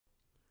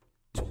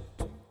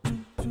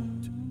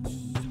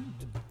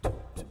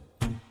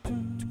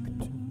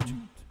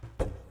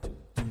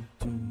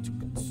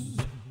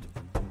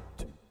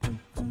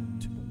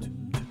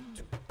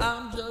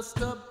I'm just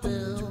a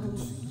bill.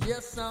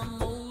 Yes,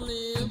 I'm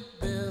only a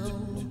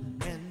bill.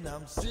 And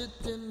I'm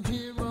sitting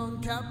here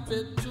on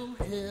Capitol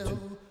Hill.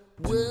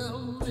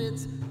 Well,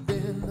 it's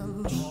been a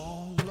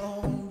long,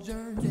 long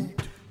journey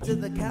to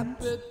the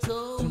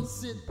capital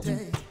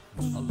city.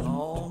 A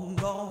long,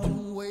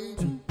 long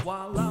wait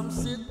while I'm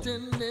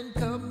sitting in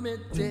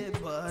committee.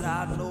 But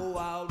I know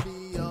I'll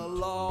be a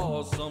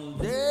law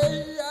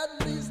someday.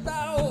 At least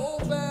I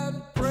hope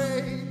and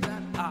pray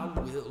that I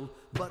will.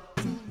 But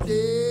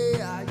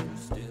today I am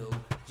still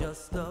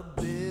just a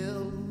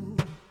bill.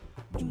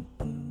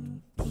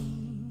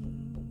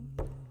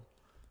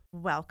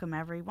 Welcome,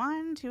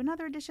 everyone, to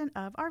another edition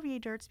of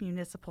RVA Dirt's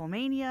Municipal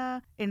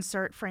Mania.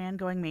 Insert Fran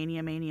going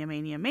mania, mania,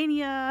 mania,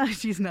 mania.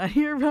 She's not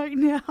here right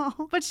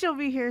now, but she'll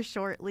be here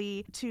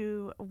shortly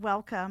to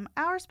welcome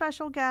our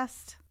special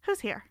guest.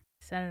 Who's here?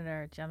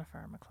 Senator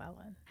Jennifer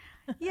McClellan.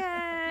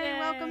 Yay!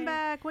 Welcome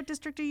back. What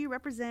district do you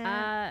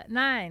represent?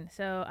 9.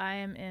 So I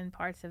am in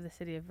parts of the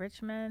city of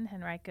Richmond,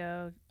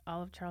 Henrico,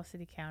 all of Charles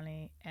City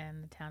County,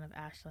 and the town of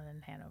Ashland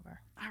and Hanover.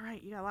 All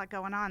right, you got a lot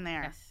going on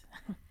there. Yes.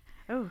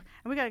 Oh,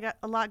 and we got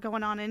a lot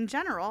going on in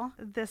general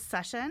this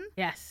session.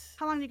 Yes.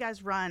 How long do you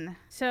guys run?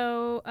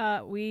 So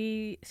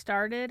we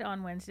started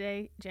on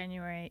Wednesday,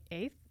 January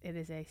 8th. It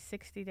is a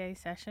 60-day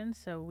session,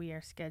 so we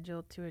are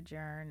scheduled to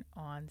adjourn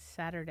on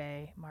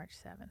Saturday, March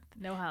 7th.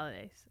 No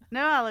holidays.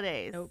 No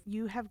holidays. Nope.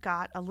 You have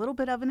got a little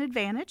bit of an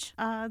advantage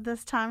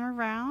this time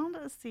around,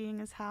 seeing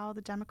as how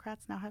the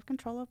Democrats now have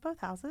control of both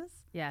houses.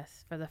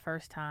 Yes, for the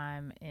first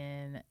time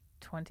in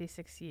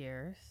 26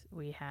 years,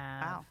 we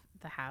have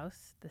the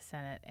House, the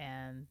Senate,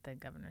 and the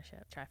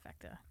governorship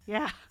trifecta.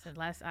 Yeah. So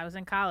I was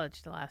in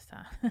college the last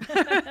time.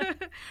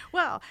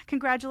 Well,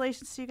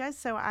 congratulations to you guys.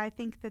 So I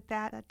think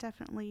that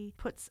definitely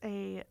puts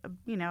a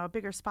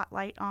bigger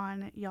spotlight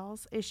on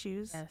y'all's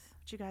issues. Yes.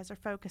 What you guys are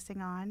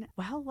focusing on.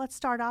 Well, let's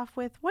start off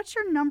with, what's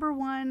your number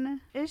one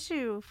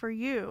issue for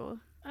you?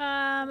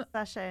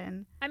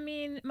 Session. I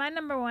mean, my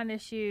number one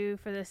issue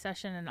for this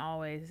session and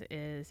always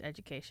is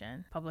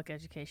education, public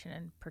education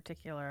in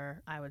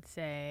particular. I would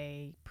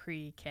say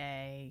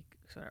pre-K,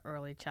 sort of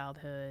early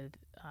childhood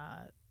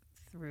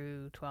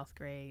through 12th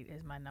grade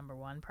is my number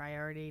one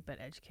priority, but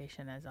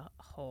education as a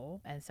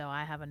whole. And so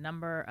I have a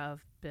number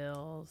of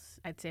bills.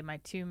 I'd say my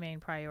two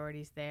main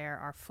priorities there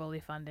are fully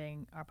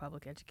funding our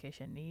public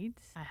education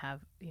needs. I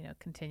have,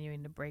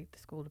 continuing to break the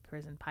school to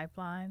prison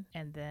pipeline,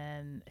 and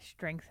then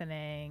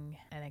strengthening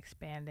and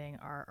expanding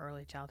our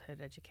early childhood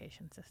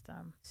education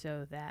system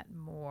so that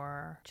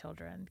more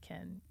children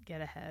can get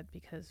ahead,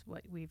 because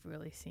what we've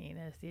really seen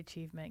is the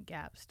achievement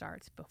gap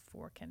starts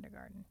before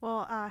kindergarten.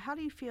 Well, how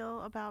do you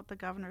feel about the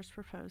governor's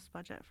proposed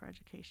budget for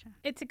education?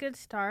 It's a good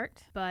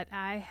start, but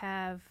I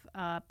have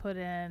put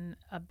in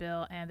a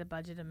bill and a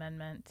budget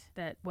amendment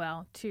that,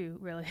 two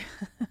really.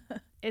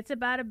 It's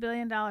about $1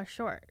 billion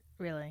short,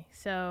 really.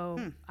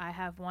 So I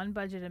have one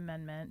budget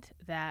amendment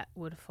that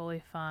would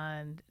fully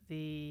fund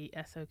the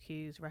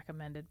SOQs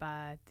recommended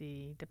by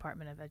the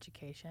Department of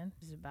Education,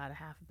 which is about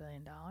 $500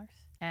 million.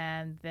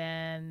 And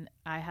then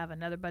I have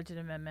another budget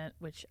amendment,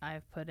 which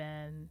I've put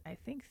in, I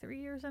think 3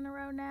 years in a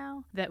row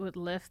now, that would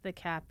lift the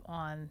cap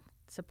on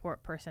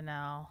support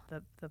personnel,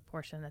 the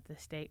portion that the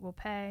state will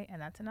pay, and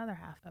that's another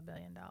 $500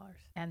 million.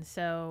 And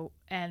so,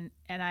 and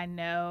I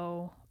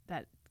know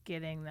that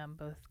getting them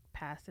both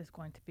passed is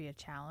going to be a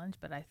challenge,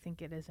 but I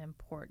think it is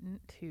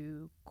important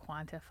to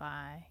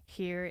quantify,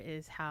 here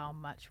is how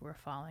much we're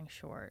falling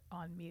short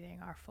on meeting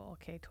our full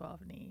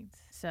K-12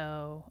 needs.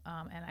 So,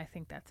 and I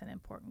think that's an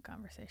important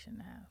conversation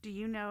to have. Do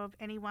you know of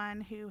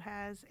anyone who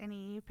has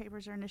any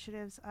papers or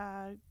initiatives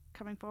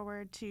coming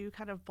forward to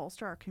kind of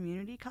bolster our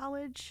community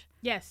college?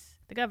 Yes,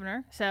 the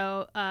governor.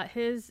 So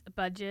his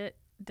budget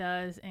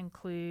does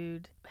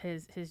include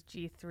his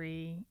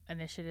G3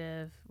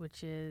 initiative,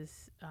 which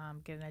is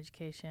get an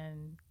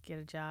education, get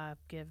a job,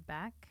 give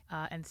back.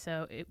 And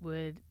so it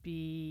would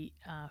be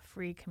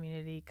free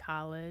community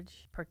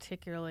college,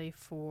 particularly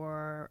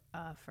for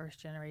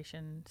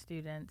first-generation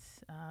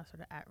students,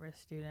 sort of at-risk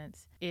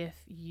students, if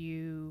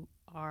you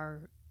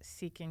are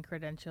seeking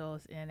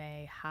credentials in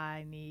a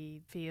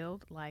high-need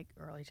field like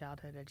early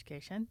childhood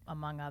education,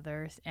 among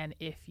others, and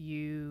if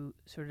you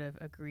sort of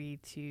agree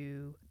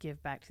to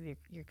give back to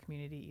your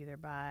community either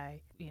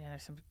by,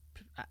 there's some,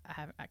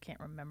 I can't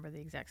remember the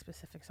exact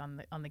specifics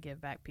on the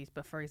give back piece,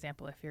 but for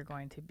example, if you're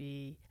going to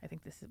be, I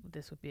think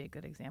this would be a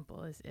good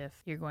example, is if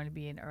you're going to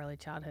be an early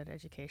childhood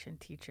education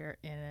teacher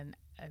in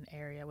an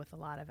area with a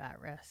lot of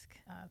at-risk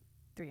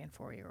 3 and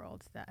 4 year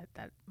olds,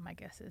 that my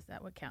guess is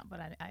that would count, but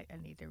I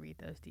need to read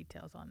those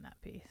details on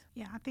that piece.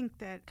 Yeah, I think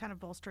that kind of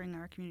bolstering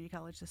our community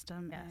college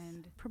system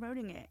and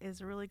promoting it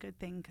is a really good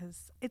thing,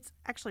 because it's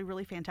actually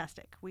really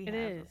fantastic. We have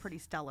a pretty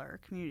stellar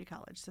community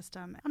college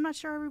system. I'm not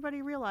sure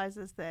everybody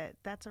realizes that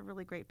that's a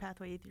really great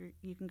pathway. Either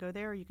you can go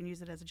there or you can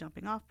use it as a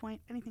jumping off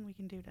point. Anything we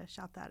can do to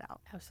shout that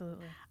out.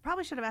 Absolutely.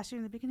 Probably should have asked you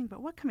in the beginning, but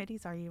what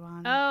committees are you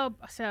on? Oh,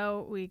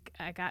 so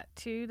I got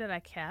 2 that I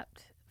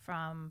kept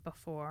from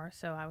before,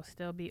 so I will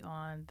still be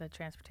on the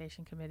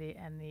Transportation Committee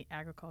and the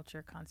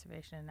Agriculture,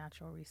 Conservation, and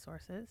Natural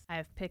Resources. I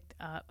have picked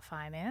up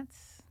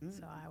finance,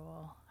 so I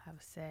will have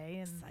a say.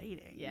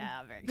 Exciting.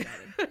 Yeah, very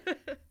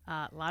excited.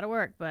 A lot of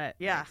work, but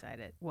very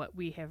excited. What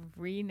we have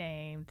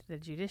renamed the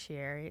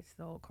Judiciary, it's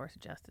the old Course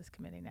of Justice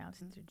Committee now, it's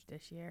the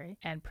Judiciary,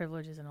 and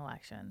Privileges and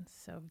Elections.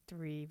 So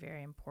 3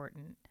 very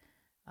important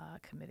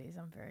committees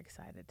I'm very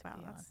excited to be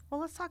on. Well,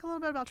 let's talk a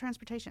little bit about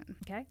transportation.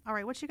 Okay. All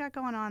right, what you got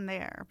going on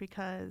there?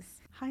 Because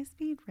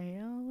high-speed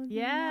rail would be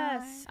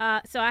Yes.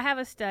 nice. So I have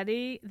a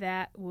study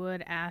that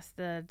would ask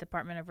the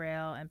Department of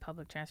Rail and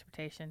Public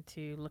Transportation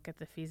to look at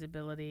the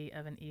feasibility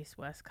of an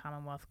east-west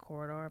Commonwealth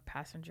corridor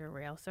passenger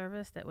rail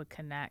service that would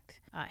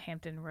connect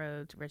Hampton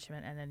Roads,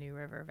 Richmond, and the New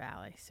River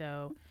Valley.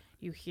 So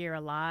you hear a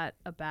lot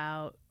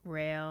about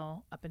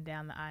rail up and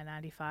down the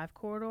I-95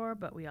 corridor,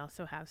 but we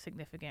also have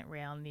significant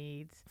rail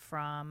needs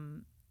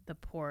from the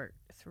port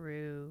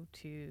through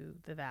to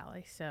the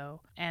valley.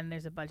 So, and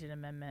there's a budget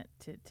amendment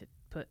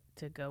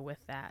to go with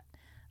that.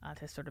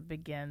 To sort of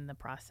begin the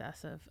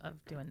process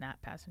of doing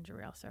that passenger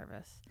rail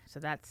service. So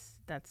that's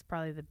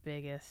probably the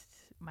biggest,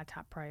 my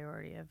top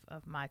priority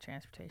of my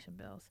transportation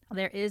bills.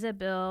 There is a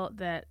bill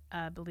that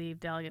I believe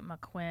Delegate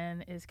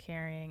McQuinn is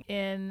carrying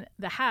in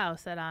the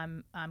House that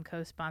I'm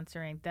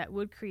co-sponsoring that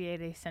would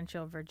create a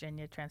Central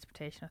Virginia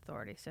Transportation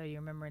Authority. So you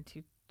remember in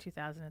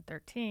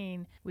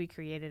 2013, we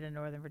created a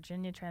Northern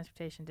Virginia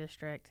Transportation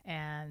District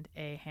and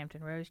a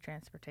Hampton Roads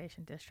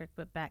Transportation District.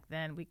 But back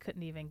then, we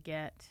couldn't even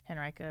get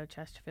Henrico,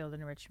 Chesterfield,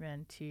 and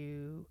Richmond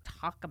to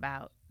talk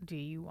about, do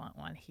you want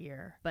one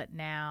here? But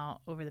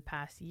now, over the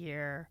past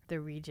year, the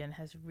region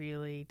has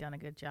really done a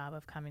good job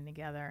of coming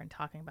together and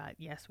talking about,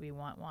 yes, we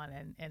want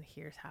one, and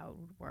here's how it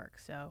would work.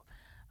 So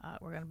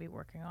we're going to be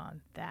working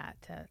on that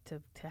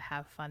to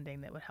have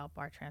funding that would help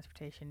our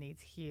transportation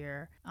needs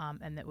here,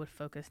 and that would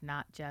focus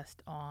not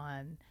just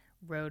on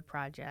road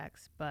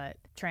projects, but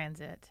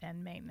transit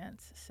and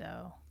maintenance.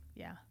 So,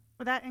 yeah.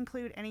 Would that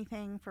include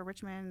anything for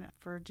Richmond,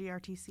 for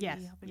GRTC,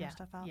 helping your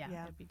stuff out? Yeah,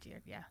 that'd be that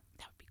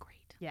would be great.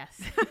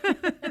 Yes.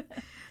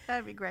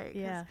 That'd be great.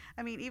 Yeah.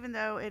 I mean, even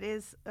though it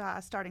is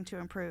starting to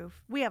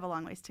improve, we have a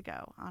long ways to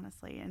go,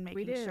 honestly, in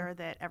making sure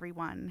that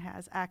everyone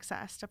has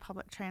access to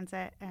public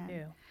transit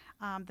and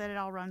that it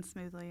all runs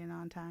smoothly and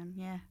on time.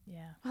 Yeah.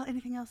 Well,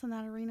 anything else in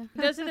that arena?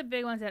 Those are the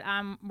big ones that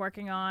I'm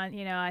working on.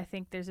 You know, I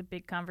think there's a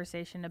big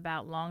conversation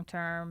about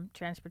long-term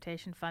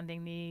transportation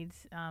funding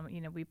needs.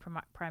 We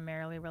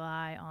primarily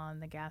rely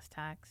on the gas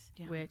tax,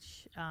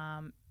 which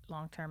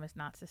long-term is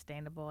not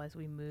sustainable as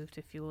we move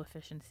to fuel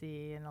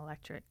efficiency and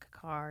electric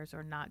cars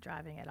or not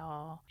driving at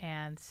all.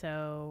 And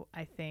so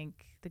I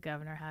think the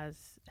governor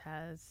has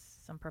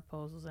some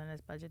proposals in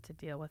his budget to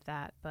deal with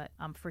that. But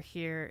for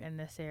here in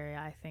this area,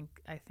 I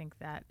think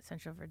that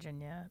Central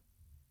Virginia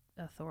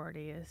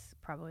Authority is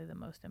probably the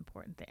most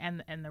important thing,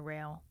 and the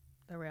rail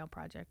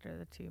project are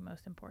the 2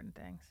 most important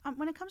things.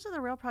 When it comes to the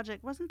rail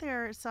project, wasn't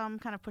there some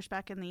kind of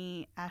pushback in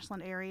the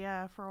Ashland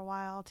area for a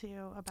while,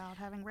 too, about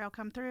having rail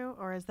come through,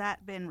 or has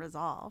that been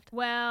resolved?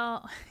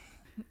 Well,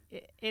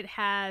 it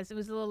has. It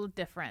was a little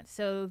different.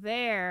 So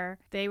they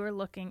were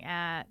looking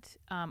at,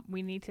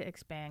 we need to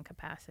expand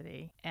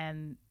capacity,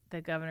 and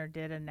the governor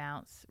did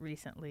announce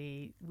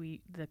recently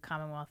the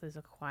Commonwealth is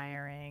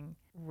acquiring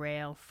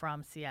rail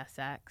from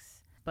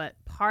CSX, but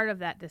part of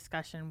that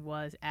discussion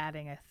was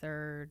adding a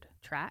 3rd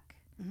track.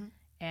 Mm-hmm.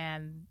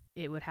 And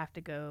it would have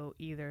to go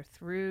either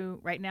through,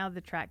 right now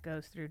the track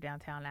goes through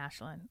downtown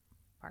Ashland,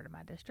 part of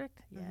my district.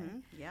 Yeah. Mm-hmm.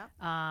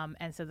 Yeah.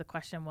 And so the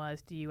question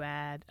was, do you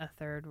add a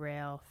 3rd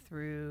rail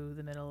through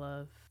the middle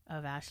of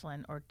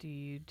Ashland, or do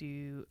you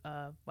do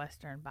a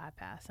western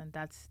bypass? And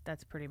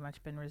that's pretty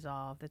much been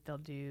resolved, that they'll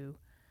do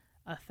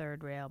a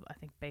 3rd rail, I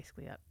think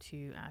basically up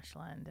to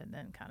Ashland and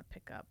then kind of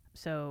pick up.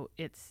 So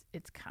it's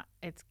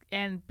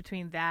and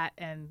between that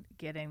and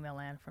getting the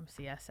land from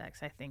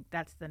CSX, I think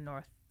that's the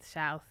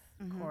north-south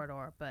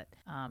corridor. But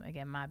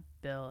again, my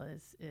bill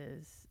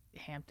is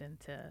Hampton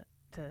to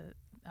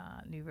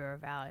New River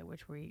Valley,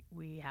 which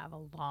we have a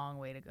long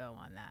way to go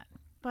on that.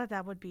 But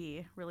that would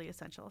be really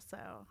essential. So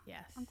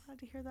yes, I'm glad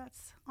to hear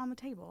that's on the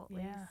table at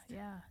least.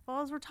 Yeah.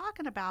 Well, as we're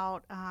talking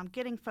about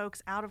getting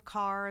folks out of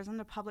cars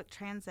into public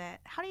transit,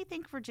 how do you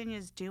think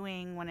Virginia's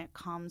doing when it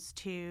comes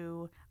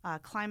to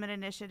climate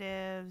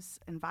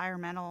initiatives,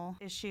 environmental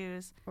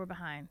issues? We're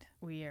behind.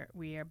 We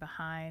are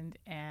behind,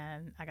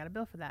 and I got a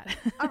bill for that.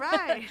 All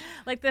right.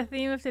 Like the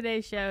theme of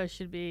today's show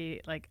should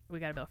be like, we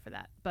got a bill for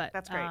that. But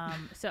that's great.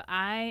 So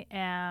I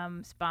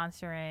am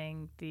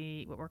sponsoring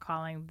what we're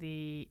calling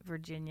the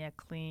Virginia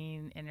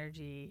Clean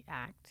Energy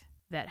Act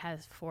that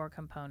has 4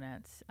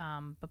 components.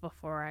 But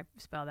before I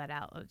spell that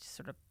out, just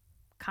sort of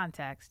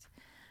context.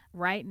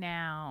 Right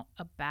now,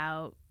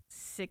 about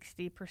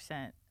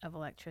 60% of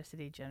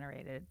electricity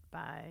generated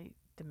by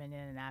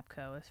Dominion and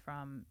APCO is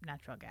from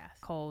natural gas.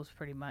 Coal's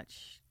pretty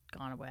much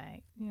gone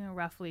away.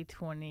 Roughly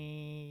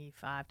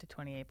 25 to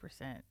 28%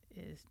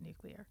 is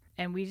nuclear.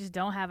 And we just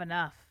don't have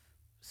enough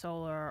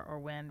solar or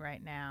wind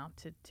right now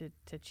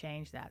to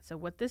change that. So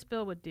what this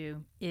bill would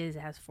do is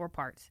it has 4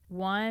 parts.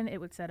 One, it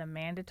would set a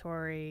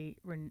mandatory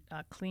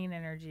clean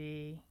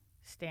energy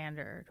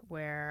standard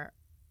where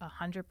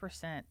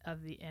 100%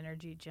 of the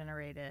energy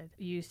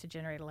used to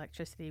generate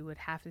electricity would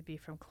have to be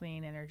from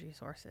clean energy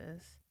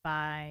sources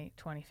by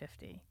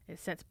 2050. It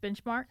sets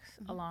benchmarks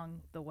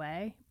along the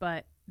way,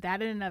 but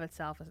that in and of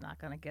itself is not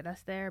going to get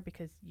us there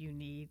because you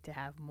need to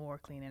have more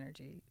clean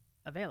energy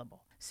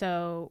available.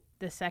 So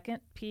the second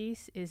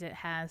piece is it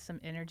has some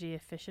energy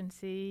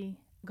efficiency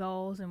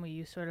goals, and we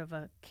use sort of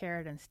a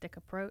carrot and stick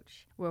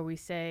approach where we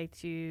say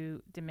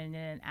to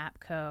Dominion and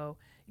APCO,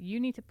 you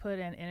need to put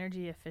in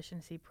energy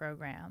efficiency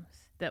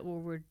programs that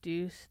will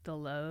reduce the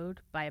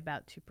load by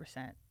about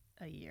 2%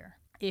 a year.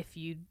 If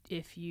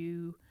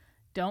you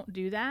don't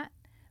do that,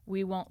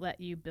 we won't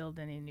let you build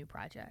any new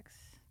projects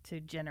to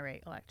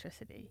generate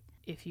electricity.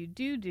 If you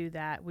do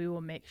that, we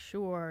will make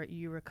sure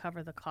you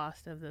recover the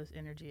cost of those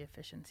energy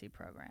efficiency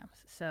programs.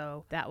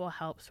 So that will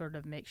help sort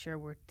of make sure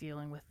we're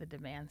dealing with the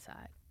demand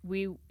side.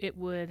 It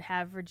would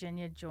have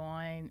Virginia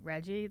join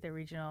RGGI, the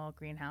Regional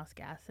Greenhouse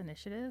Gas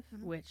Initiative,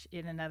 which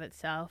in and of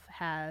itself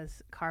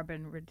has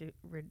carbon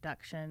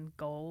reduction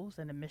goals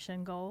and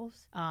emission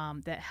goals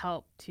that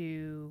help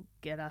to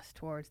get us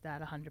towards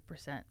that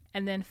 100%.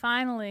 And then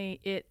finally,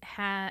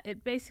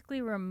 it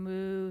basically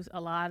removes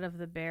a lot of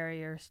the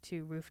barriers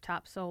to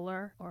rooftop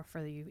solar, or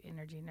for you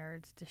energy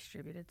nerds,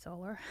 distributed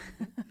solar,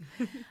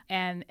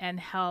 and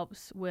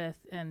helps with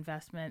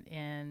investment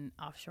in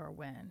offshore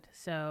wind.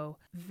 So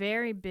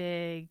very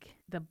big,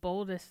 the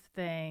boldest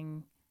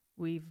thing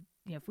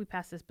if we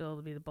pass this bill,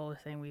 it'll be the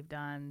boldest thing we've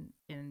done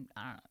in,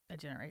 a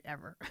generation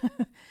ever.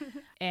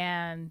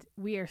 And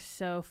we are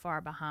so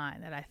far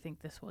behind that I think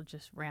this will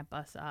just ramp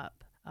us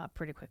up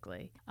pretty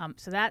quickly.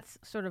 So that's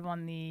sort of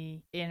on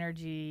the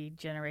energy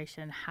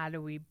generation. How do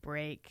we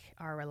break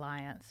our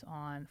reliance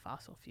on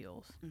fossil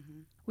fuels?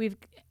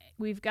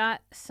 We've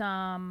got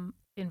some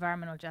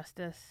environmental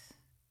justice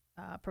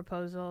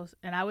proposals,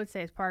 and I would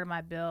say as part of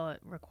my bill, it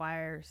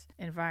requires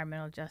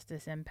environmental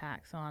justice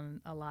impacts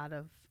on a lot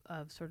of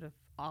sort of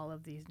all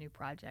of these new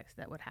projects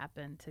that would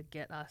happen to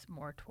get us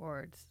more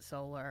towards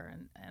solar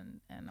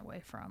and away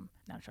from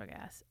natural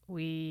gas.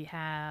 We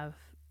have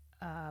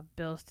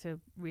bills to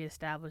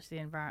reestablish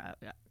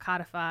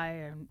codify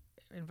an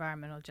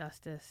environmental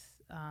justice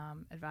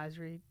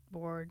advisory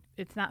board.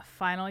 It's not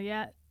final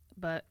yet,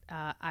 but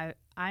I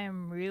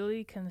am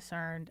really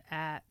concerned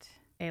at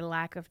a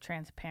lack of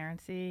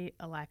transparency,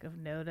 a lack of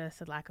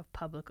notice, a lack of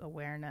public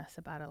awareness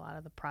about a lot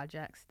of the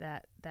projects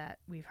that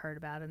we've heard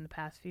about in the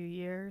past few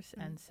years.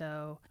 And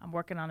so I'm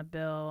working on a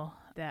bill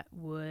that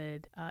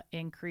would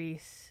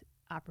increase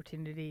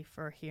opportunity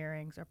for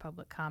hearings or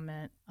public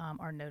comment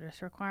or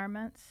notice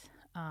requirements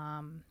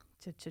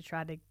to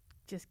try to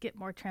just get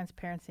more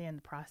transparency in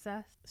the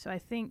process. So I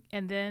think,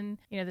 and then,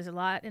 there's a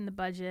lot in the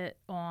budget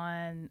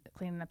on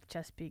cleaning up the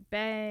Chesapeake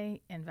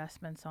Bay,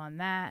 investments on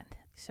that.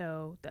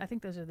 So I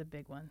think those are the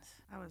big ones.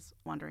 I was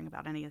wondering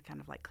about any kind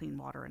of like clean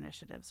water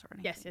initiatives or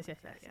anything. Yes.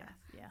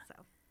 Yeah. So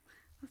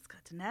that's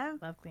good to know.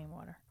 Love clean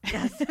water.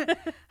 Yes.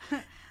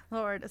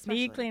 Lord, especially.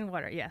 Need clean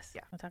water, yes.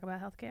 Yeah. Want to talk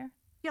about healthcare?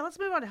 Yeah, let's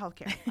move on to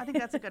healthcare. I think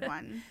that's a good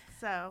one.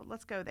 So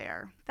let's go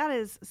there. That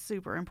is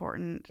super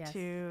important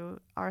to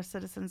our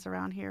citizens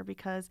around here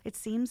because it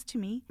seems to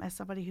me, as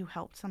somebody who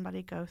helped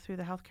somebody go through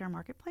the healthcare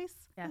marketplace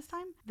this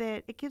time,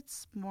 that it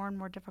gets more and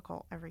more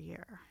difficult every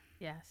year.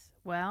 Yes.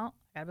 Well,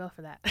 I got a bill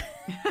for that.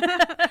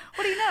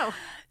 What do you know?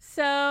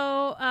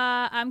 So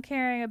I'm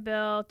carrying a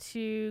bill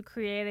to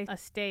create a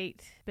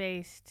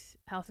state-based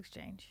health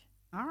exchange.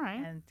 All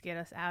right. And get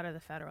us out of the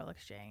federal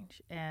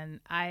exchange. And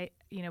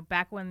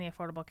back when the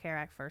Affordable Care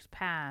Act first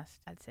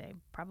passed, I'd say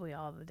probably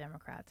all of the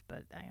Democrats,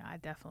 but I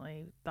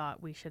definitely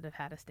thought we should have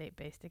had a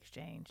state-based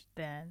exchange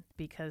then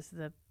because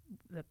the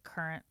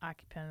current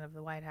occupant of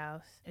the White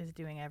House is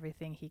doing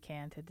everything he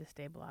can to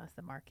destabilize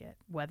the market,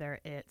 whether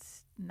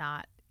it's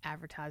not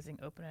advertising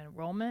open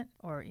enrollment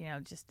or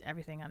just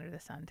everything under the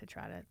sun to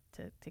try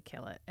to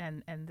kill it.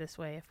 And this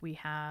way, if we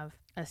have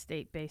a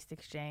state-based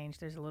exchange,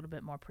 there's a little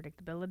bit more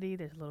predictability,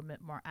 there's a little bit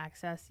more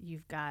access.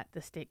 You've got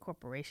the State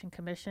Corporation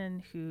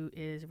Commission who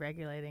is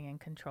regulating and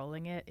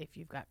controlling it. If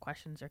you've got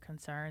questions or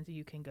concerns,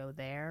 you can go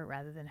there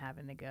rather than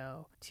having to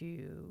go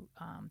to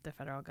the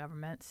federal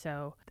government.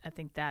 So I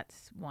think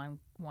that's one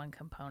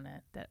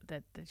component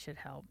that should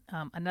help.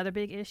 Another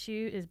big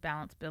issue is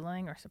balance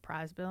billing or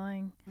surprise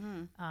billing.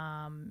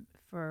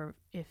 For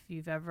if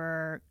you've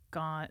ever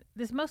gone,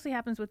 this mostly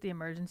happens with the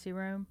emergency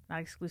room, not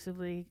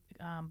exclusively,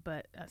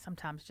 but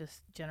sometimes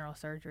just general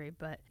surgery.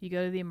 But you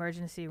go to the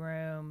emergency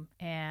room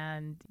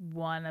and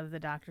one of the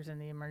doctors in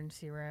the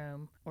emergency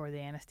room or the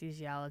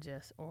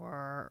anesthesiologist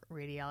or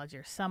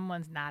radiologist,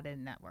 someone's not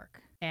in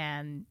network.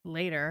 And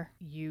later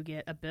you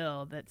get a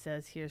bill that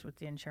says, here's what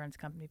the insurance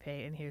company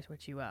paid and here's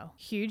what you owe.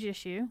 Huge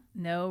issue.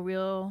 No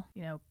real,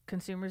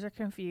 consumers are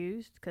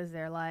confused because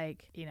they're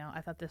like,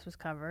 I thought this was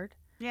covered.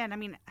 Yeah, and I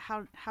mean,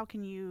 how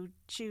can you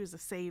choose?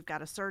 Say you've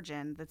got a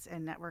surgeon that's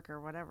in network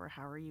or whatever.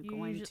 How are you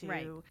going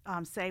to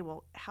say,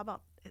 well, how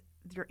about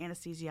your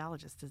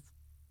anesthesiologist is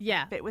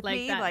fit with like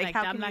me. That, like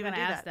how I'm can not you going to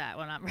do ask that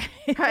when I'm ready.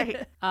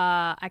 Right.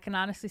 I can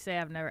honestly say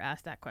I've never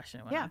asked that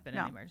question when I've been in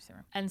the no. emergency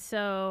room. And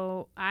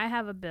so I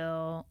have a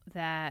bill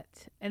that,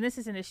 and this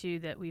is an issue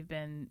that we've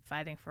been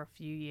fighting for a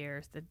few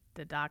years.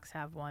 The docs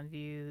have one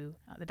view,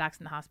 the docs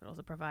in the hospitals,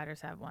 the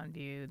providers have one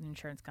view, the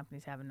insurance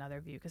companies have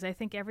another view. Because I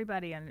think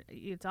everybody,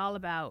 it's all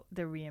about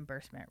the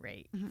reimbursement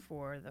rate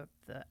for the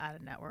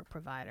out-of-network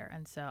provider.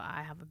 And so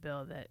I have a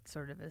bill that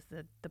sort of is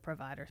the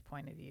provider's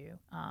point of view.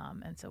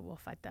 And so we'll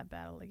fight that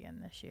battle again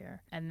this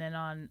year. And then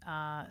on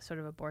sort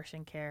of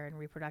abortion care and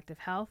reproductive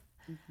health,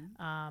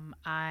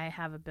 I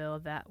have a bill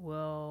that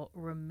will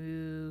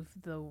remove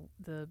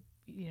the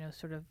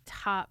sort of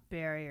top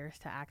barriers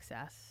to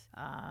access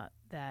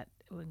that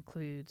will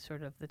include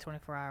sort of the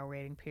 24-hour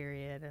waiting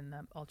period and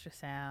the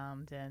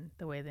ultrasound and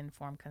the way the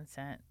informed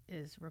consent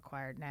is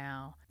required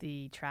now,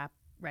 the TRAP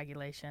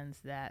regulations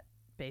that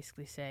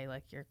basically say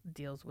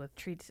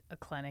treats a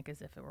clinic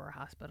as if it were a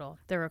hospital.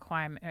 The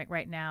requirement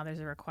right now, there's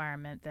a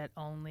requirement that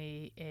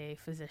only a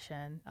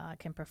physician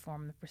can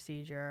perform the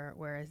procedure,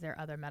 whereas there are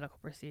other medical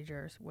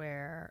procedures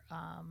where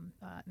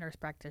nurse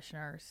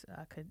practitioners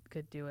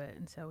could do it,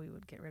 and so we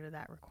would get rid of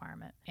that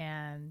requirement.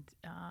 And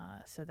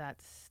so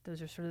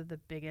those are sort of the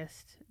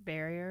biggest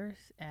barriers,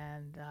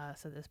 and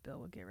so this bill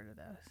would get rid of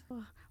those.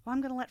 Well,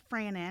 I'm going to let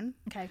Fran in.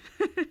 Okay.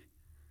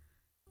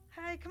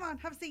 Hey, come on,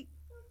 have a seat.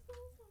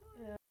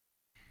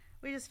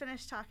 We just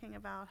finished talking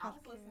about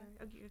healthcare.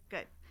 Okay,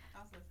 good.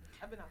 I was listening.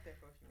 I've been out there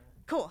for a few minutes.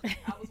 Cool.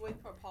 I was waiting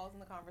for a pause in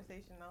the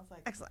conversation, and I was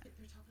like, excellent.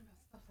 You're talking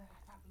about stuff that I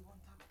probably want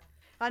to talk about.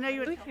 I know you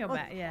would. We can go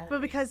back, yeah.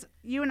 But because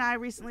you and I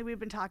recently, we've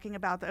been talking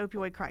about the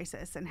opioid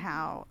crisis and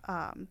how,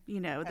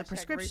 the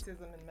prescription.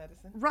 Racism in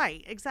medicine.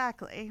 Right,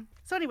 exactly.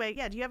 So anyway,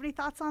 do you have any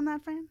thoughts on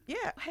that, Fran?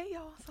 Yeah. Hey,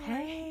 y'all. Sorry.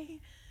 Hey.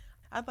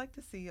 I'd like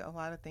to see a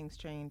lot of things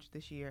change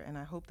this year, and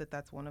I hope that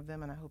that's one of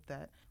them, and I hope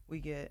that we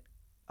get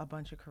a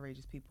bunch of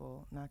courageous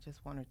people, not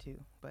just one or two,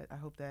 but I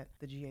hope that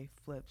the GA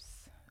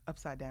flips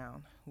upside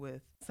down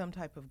with some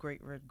type of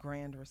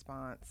grand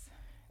response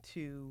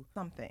to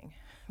something,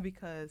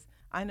 because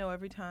I know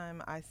every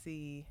time I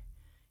see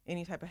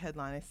any type of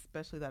headline,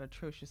 especially that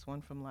atrocious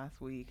one from last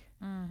week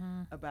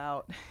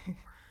about,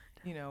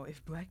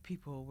 if black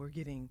people were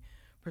getting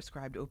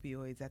prescribed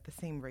opioids at the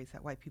same rates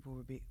that white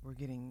people were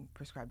getting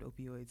prescribed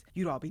opioids,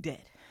 you'd all be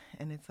dead.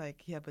 And it's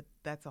like, yeah, but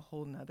that's a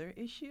whole nother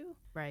issue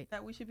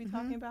that we should be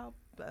talking about,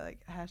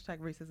 like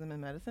 #racism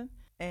in medicine.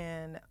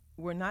 And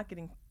we're not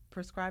getting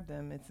prescribed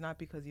them. It's not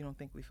because you don't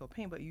think we feel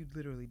pain, but you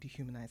literally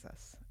dehumanize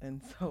us.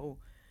 And so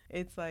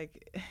it's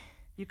like,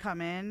 you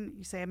come in,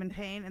 you say I'm in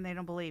pain, and they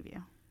don't believe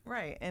you.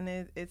 Right. And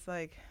it's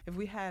like, if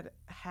we had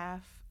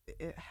half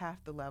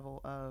the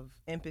level of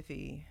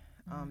empathy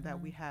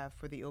that we have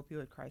for the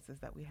opioid crisis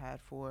that we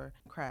had for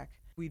crack,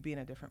 we'd be in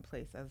a different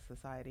place as a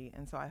society.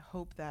 And so I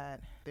hope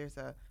that there's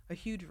a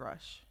huge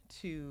rush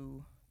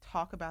to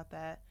talk about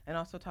that and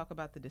also talk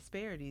about the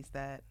disparities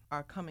that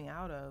are coming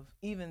out of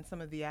even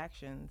some of the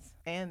actions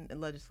and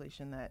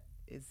legislation that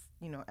is,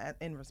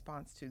 in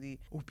response to the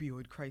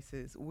opioid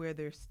crisis, where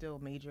there's still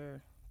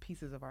major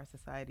pieces of our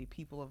society,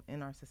 people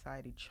in our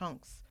society,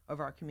 chunks of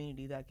our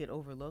community that get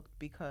overlooked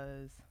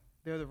because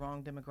they're the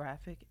wrong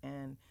demographic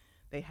and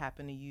they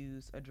happen to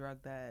use a drug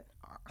that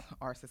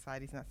our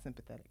society's not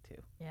sympathetic to.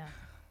 Yeah.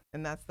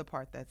 And that's the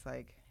part that's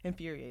like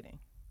infuriating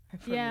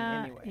for me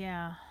anyway.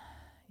 Yeah.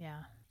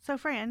 So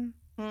Fran,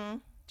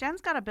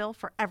 Jen's got a bill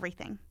for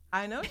everything.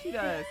 I know she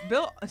does.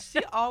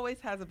 She always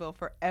has a bill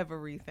for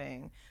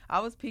everything. I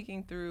was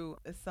peeking through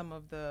some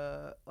of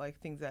the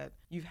things that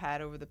you've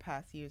had over the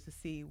past years to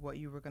see what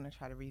you were going to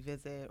try to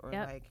revisit or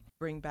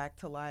bring back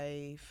to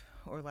life,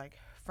 or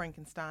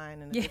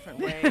Frankenstein in a different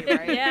way,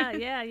 right?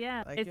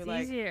 Yeah. It's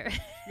easier.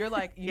 You're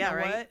like, you know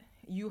what?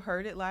 You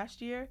heard it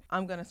last year.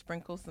 I'm going to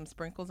sprinkle some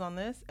sprinkles on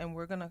this, and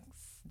we're going to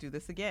do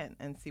this again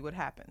and see what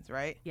happens,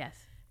 right? Yes.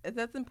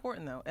 That's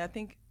important, though. I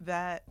think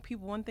that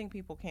one thing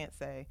people can't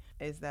say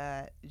is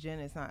that Jen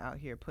is not out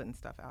here putting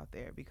stuff out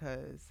there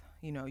because,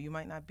 you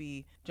might not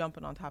be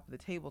jumping on top of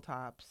the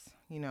tabletops,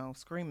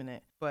 screaming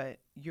it, but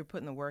you're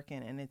putting the work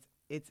in, and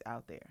it's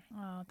out there.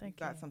 Oh, thank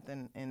you. You've got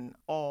something in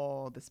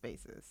all the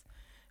spaces.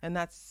 And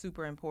that's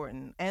super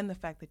important. And the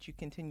fact that you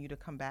continue to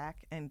come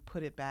back and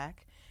put it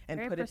back and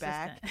Very put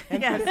persistent.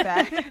 it back and put it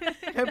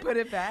back and put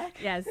it back.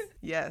 Yes.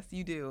 Yes,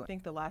 you do. I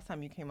think the last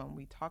time you came on,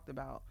 we talked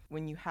about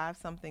when you have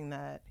something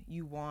that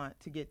you want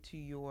to get to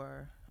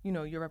your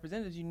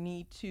representatives, you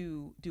need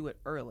to do it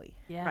early.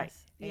 Yes. Right.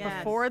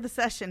 Yes. Before the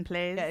session,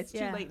 please. Yeah, it's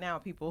too late now,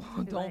 people.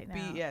 It's too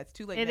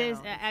late It now. is.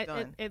 It's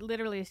done. It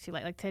literally is too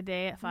late. Like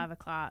today at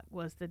 5:00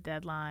 was the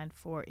deadline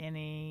for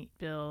any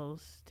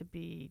bills to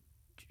be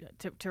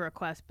to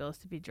request bills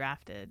to be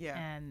drafted. Yeah.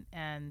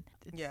 And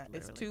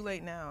it's too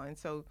late now. And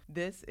so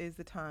this is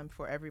the time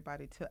for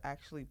everybody to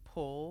actually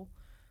pull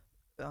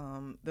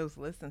those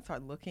lists and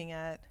start looking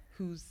at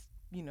who's,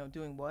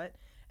 doing what.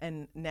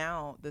 And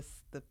now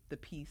the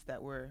piece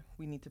that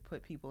we need to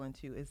put people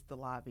into is the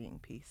lobbying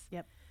piece.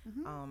 Yep.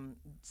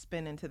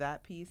 Spin into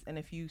that piece. And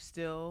if you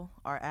still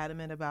are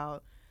adamant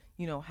about,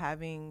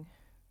 having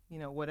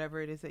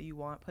whatever it is that you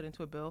want put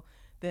into a bill,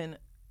 then,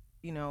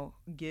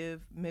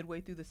 give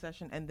midway through the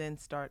session and then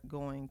start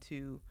going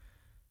to,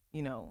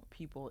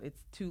 people.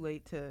 It's too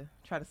late to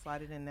try to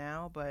slide it in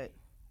now, but,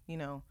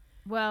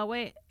 Well,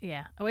 wait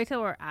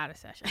till we're out of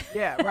session.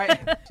 Yeah,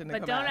 right.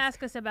 But don't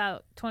ask us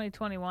about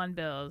 2021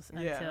 bills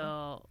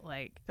until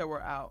till we're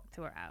out.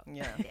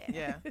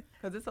 Yeah.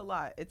 Because it's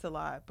a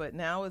lot. But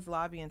now is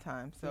lobbying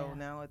time, so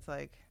now it's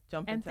like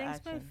jump into action.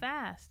 And things move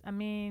fast. I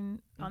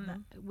mean,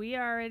 we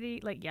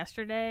already, like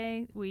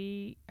yesterday,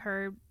 we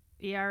heard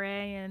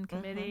ERA in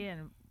committee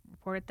and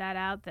reported that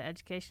out. The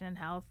Education and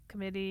Health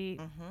Committee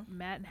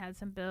met and had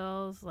some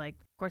bills. Like,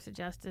 Courts of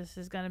Justice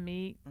is going to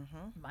meet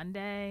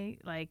Monday.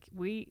 Like,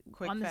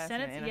 on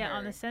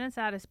the Senate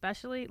side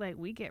especially, like,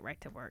 we get right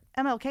to work.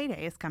 MLK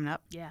Day is coming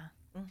up. Yeah.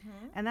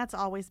 And that's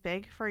always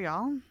big for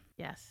y'all.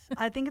 Yes.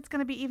 I think it's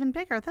going to be even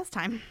bigger this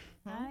time.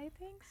 I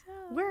think so.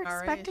 We're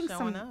expecting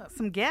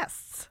some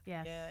guests.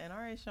 Yes. Yeah,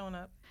 NRA is showing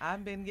up.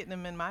 I've been getting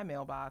them in my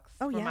mailbox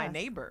from my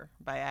neighbor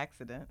by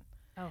accident.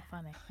 Oh,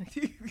 funny.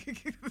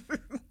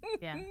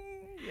 Yeah.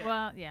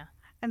 Well, yeah.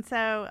 And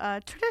so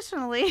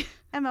traditionally,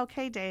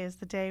 MLK Day is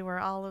the day where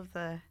all of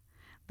the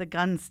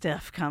gun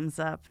stuff comes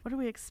up. What are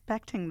we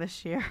expecting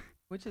this year?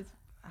 Which is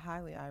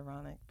highly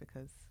ironic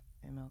because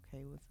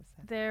MLK was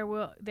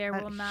assassinated. There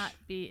will not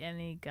be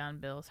any gun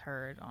bills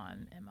heard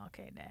on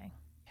MLK Day.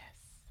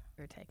 Yes.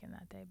 We're taking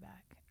that day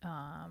back.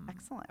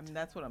 Excellent. I mean,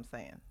 that's what I'm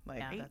saying. Like,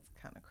 that's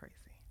kind of crazy.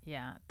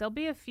 Yeah. There'll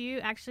be a few.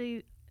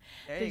 Actually,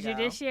 the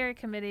Judiciary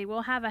Committee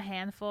will have a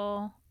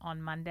handful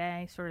on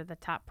Monday, sort of the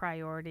top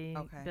priority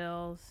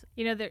bills.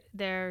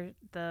 They're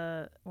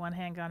the one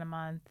handgun a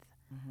month.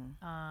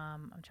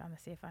 I'm trying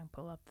to see if I can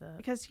pull up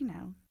because you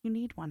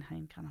need one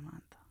handgun a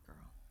month.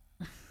 Girl.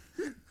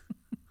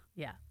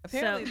 Yeah.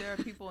 Apparently there are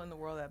people in the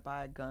world that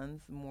buy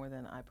guns more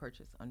than I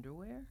purchase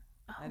underwear.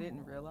 I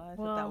didn't realize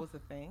that was a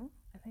thing.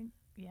 I think,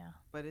 yeah.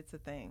 But it's a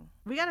thing.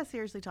 We got to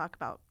seriously talk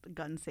about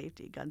gun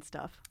safety, gun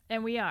stuff.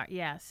 And we are,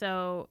 yeah.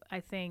 So I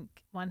think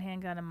one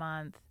handgun a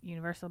month,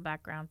 universal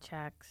background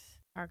checks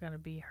are going to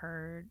be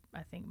heard,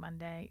 I think,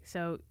 Monday.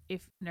 So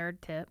if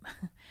nerd tip,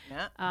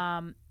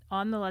 on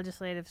the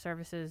Legislative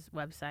Services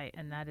website,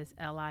 and that is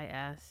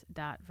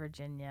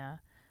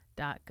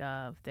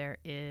lis.virginia.gov, there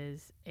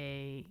is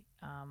a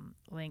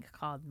link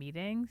called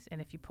meetings. And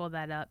if you pull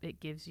that up,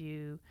 it gives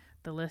you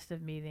the list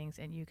of meetings,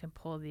 and you can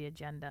pull the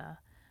agenda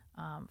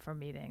for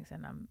meetings.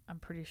 And I'm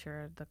pretty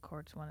sure the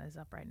courts one is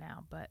up right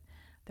now, but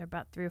there are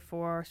about 3 or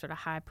 4 sort of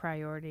high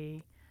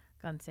priority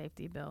gun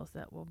safety bills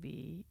that will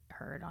be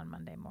heard on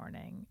Monday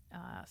morning,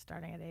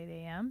 starting at 8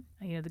 a.m.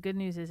 The good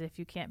news is if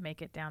you can't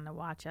make it down to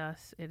watch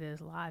us, it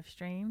is live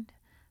streamed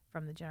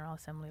from the General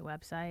Assembly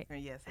website.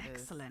 Yes, it is.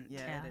 Excellent.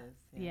 Yeah, it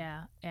is.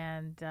 Yeah.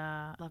 And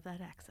love that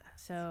access.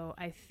 So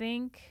I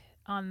think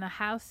on the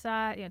House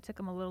side, it took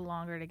them a little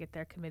longer to get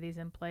their committees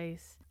in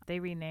place. They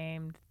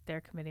renamed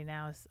their committee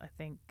now as, I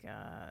think,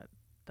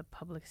 the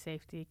Public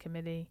Safety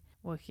Committee.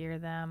 We'll hear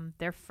them.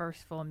 Their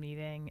first full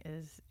meeting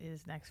is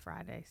next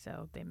Friday,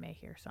 so they may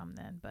hear some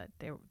then. But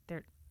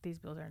these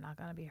bills are not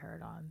going to be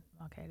heard on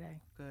MLK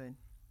Day. Good.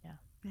 Yeah.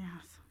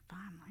 Yes,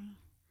 finally.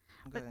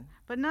 Good.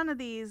 But none of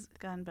these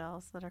gun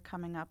bills that are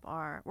coming up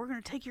are, we're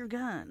going to take your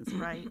guns,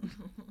 right?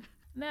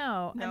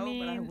 No, but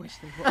I wish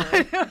they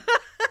would.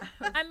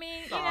 I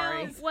mean,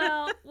 sorry.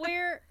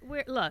 we're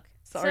look.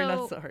 Sorry, so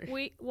not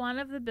sorry. One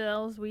of the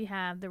bills we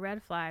have, the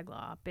red flag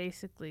law,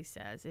 basically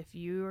says if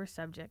you are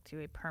subject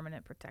to a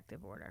permanent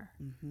protective order.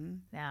 Mm-hmm.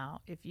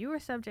 Now, if you are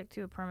subject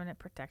to a permanent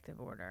protective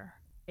order,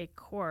 a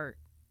court,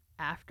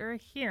 after a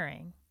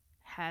hearing,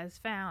 has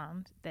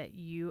found that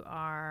you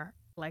are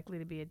likely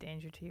to be a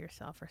danger to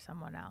yourself or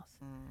someone else.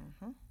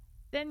 Mm-hmm.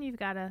 Then you've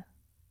got to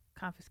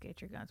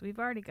confiscate your guns. We've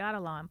already got a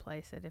law in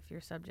place that if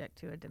you're subject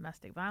to a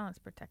domestic violence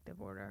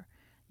protective order,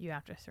 you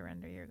have to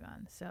surrender your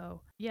gun.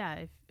 So, yeah,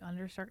 if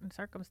under certain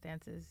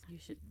circumstances, you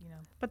should,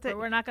 But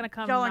we're not going to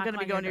come. Y'all aren't going to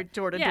be going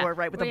door to door,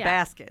 right, with a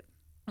basket.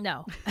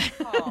 No.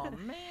 Oh,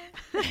 man.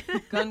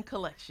 Gun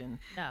collection.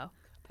 No.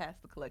 Pass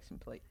the collection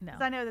plate. No.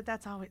 I know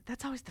that's always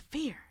the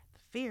fear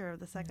of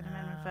the Second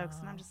Amendment, folks.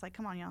 And I'm just like,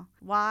 come on, y'all.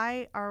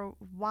 Why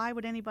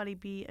would anybody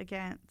be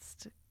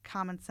against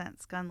common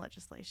sense gun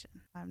legislation?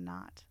 I'm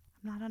not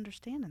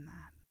understanding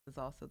that. It's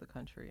also the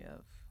country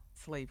of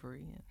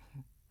slavery.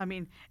 I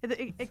mean,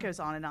 it goes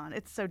on and on.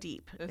 It's so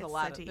deep. There's a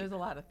lot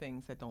of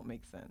things that don't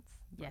make sense.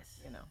 But,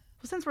 yes. Well,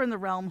 since we're in the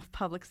realm of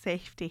public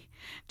safety,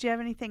 do you have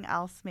anything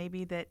else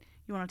maybe that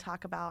you want to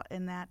talk about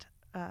in that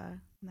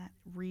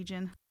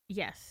region?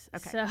 Yes.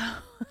 Okay. So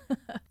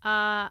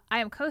I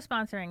am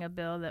co-sponsoring a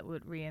bill that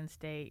would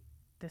reinstate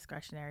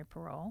discretionary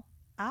parole.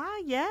 Ah,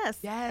 yes.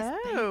 Yes.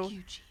 Oh. Thank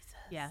you, Jesus.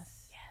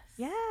 Yes.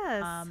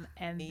 Yes.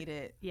 And need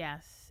it.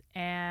 Yes.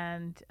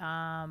 And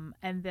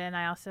then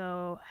I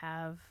also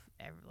have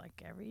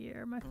every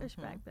year my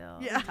fishback bill.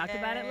 Yeah. We talked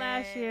about it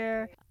last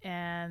year.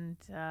 And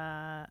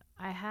I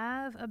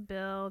have a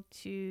bill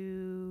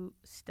to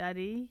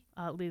study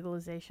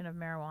legalization of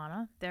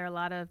marijuana. There are a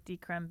lot of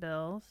decrim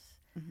bills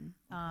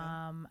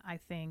I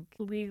think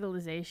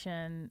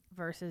legalization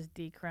versus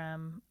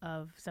decrim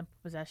of simple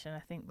possession,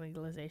 I think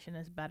legalization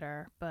is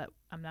better, but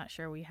I'm not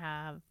sure we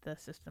have the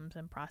systems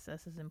and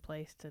processes in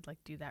place to like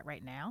do that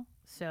right now.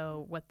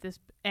 So what this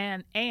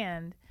and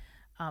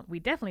we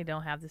definitely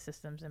don't have the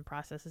systems and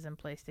processes in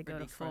place to go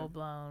to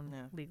full-blown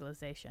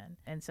legalization.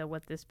 And so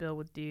what this bill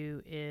would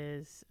do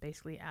is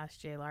basically ask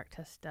JLARC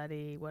to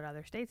study what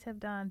other states have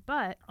done,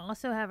 but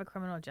also have a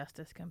criminal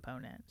justice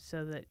component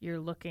so that you're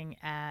looking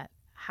at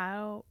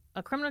how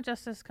a criminal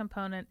justice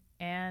component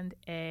and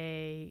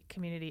a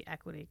community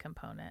equity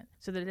component,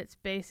 so that it's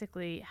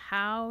basically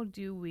how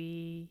do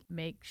we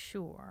make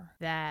sure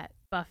that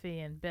Buffy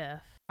and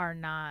Biff are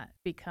not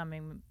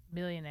becoming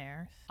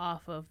millionaires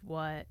off of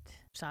what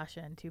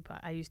Sasha and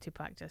Tupac, I use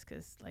Tupac just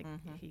because like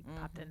he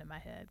popped into my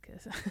head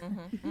because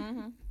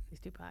he's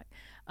Tupac,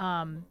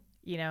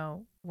 you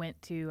know,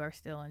 went to or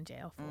still in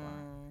jail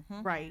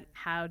for. Right.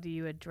 How do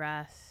you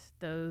address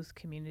those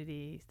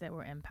communities that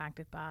were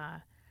impacted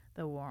by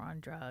the war on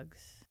drugs?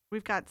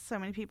 We've got so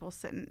many people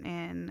sitting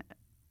in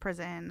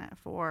prison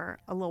for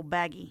a little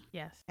baggie.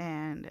 Yes.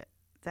 And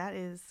that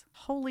is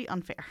wholly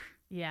unfair.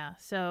 Yeah.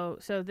 So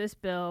this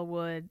bill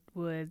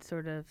would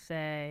sort of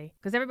say,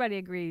 because everybody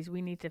agrees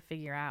we need to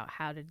figure out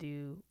how to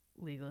do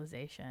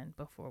legalization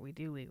before we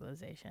do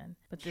legalization.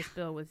 But this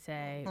bill would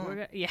say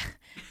we're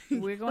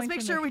going let's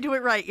make sure we do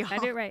it right, y'all. I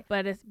do it right.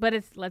 But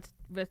it's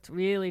let's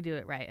really do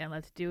it right, and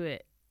let's do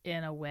it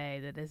in a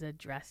way that is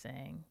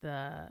addressing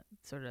the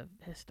sort of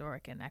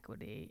historic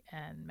inequity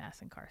and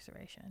mass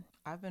incarceration.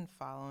 I've been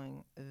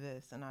following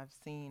this, and I've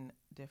seen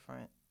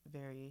different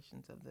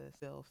variations of this.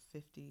 Bill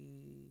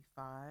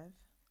 55,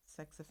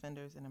 sex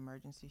offenders in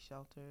emergency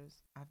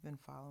shelters. I've been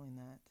following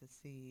that to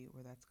see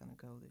where that's going to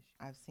go this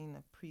year. I've seen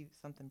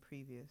something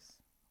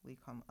previously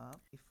come up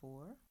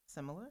before,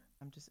 similar.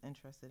 I'm just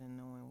interested in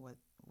knowing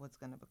what's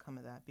going to become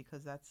of that,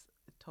 because that's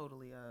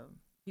totally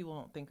people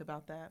don't think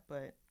about that,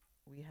 but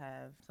we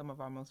have some of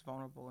our most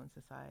vulnerable in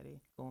society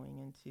going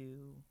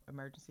into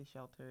emergency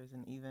shelters.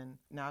 And even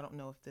now, I don't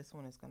know if this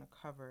one is going to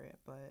cover it,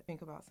 but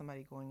think about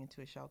somebody going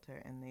into a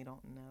shelter and they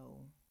don't know,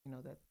 you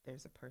know, that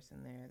there's a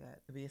person there that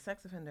could be a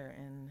sex offender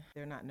and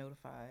they're not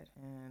notified.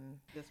 And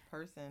this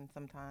person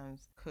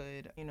sometimes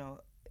could, you know,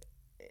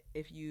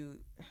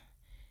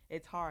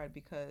 it's hard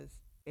because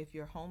if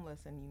you're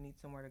homeless and you need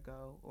somewhere to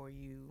go, or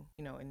you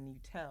know, and you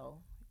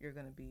tell, you're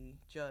going to be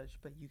judged,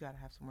 but you got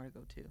to have somewhere to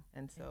go to.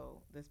 And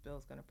so this bill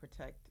is going to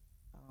protect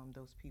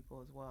those people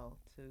as well,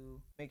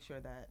 to make sure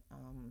that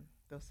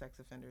those sex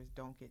offenders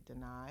don't get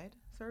denied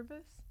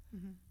service,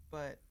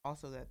 but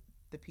also that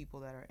the people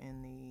that are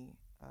in the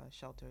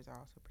shelters are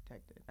also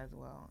protected as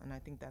well. And I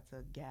think that's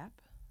a gap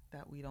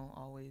that we don't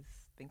always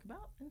think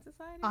about in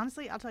society.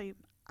 Honestly, I'll tell you,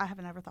 I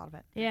haven't ever thought of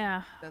it.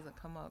 Yeah. It doesn't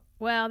come up.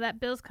 Well, that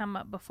bill's come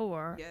up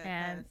before,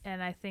 Yeah,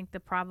 and I think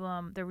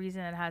the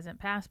reason it hasn't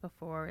passed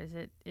before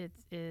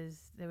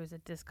is there was a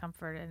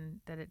discomfort and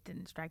that it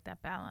didn't strike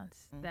that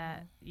balance,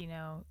 that, you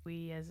know,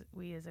 we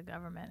as a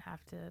government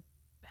have to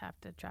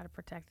try to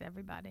protect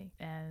everybody,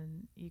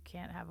 and you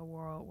can't have a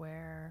world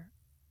where,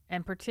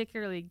 and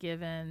particularly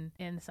given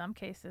in some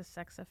cases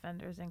sex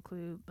offenders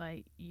include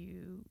like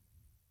you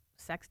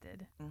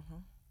sexted.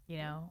 You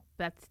know,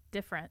 that's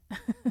different.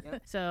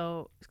 Yep.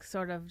 So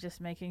sort of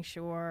just making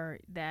sure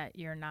that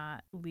you're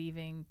not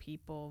leaving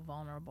people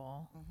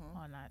vulnerable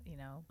on that, you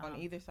know. On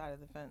either side of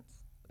the fence.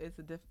 It's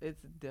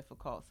a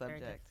difficult subject.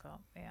 Very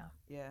difficult, yeah.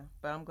 Yeah,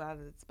 but I'm glad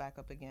that it's back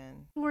up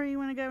again. Where you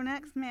want to go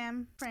next,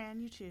 ma'am?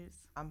 Fran, you choose.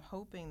 I'm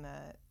hoping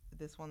that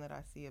this one that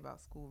I see about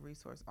school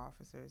resource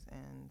officers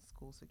and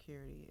school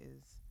security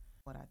is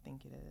what I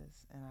think it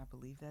is, and I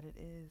believe that it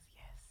is,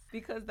 yes.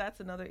 Because that's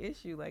another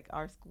issue. Like,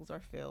 our schools are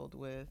filled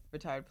with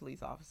retired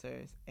police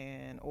officers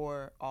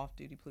or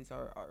off-duty police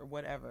or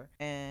whatever.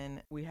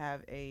 And we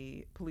have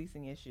a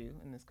policing issue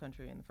in this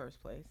country in the first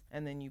place.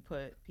 And then you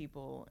put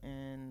people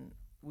in,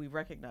 we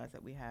recognize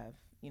that we have,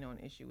 you know, an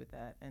issue with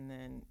that. And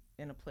then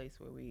in a place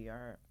where we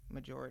are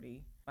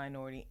majority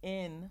minority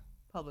in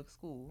public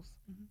schools,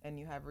 and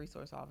you have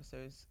resource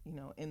officers, you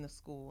know, in the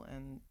school,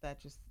 and that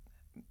just...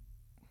 Is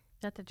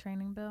that the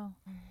training bill?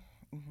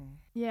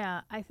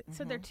 Yeah,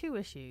 so there are two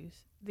issues.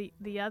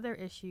 The other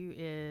issue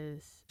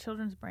is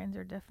children's brains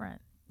are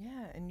different.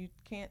 Yeah, and you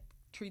can't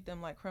treat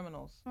them like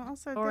criminals. Well,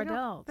 also, or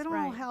adults. They don't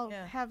all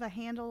have a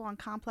handle on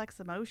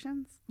complex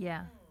emotions.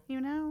 Yeah.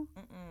 You know?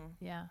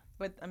 Yeah.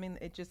 But, I mean,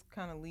 it just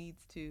kind of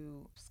leads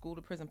to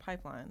school-to-prison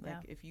pipeline.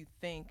 Like, if you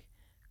think,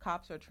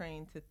 cops are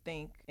trained to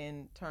think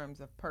in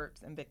terms of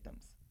perps and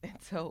victims. And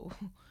so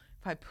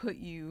if I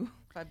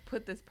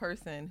put this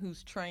person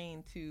who's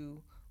trained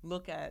to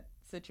look at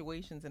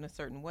situations in a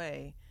certain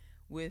way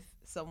with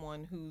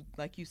someone who,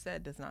 like you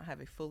said, does not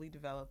have a fully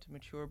developed,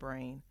 mature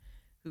brain,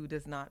 who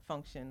does not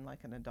function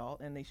like an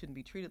adult, and they shouldn't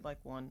be treated like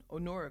one,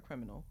 or nor a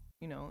criminal.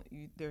 You know,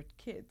 they're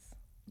kids,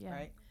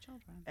 right?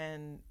 Children.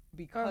 And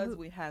because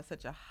we have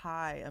such a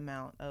high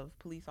amount of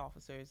police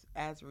officers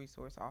as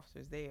resource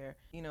officers there,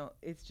 you know,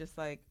 it's just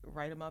like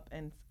write them up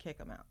and kick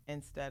them out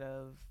instead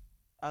of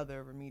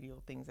other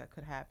remedial things that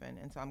could happen.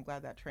 And so I'm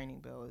glad that training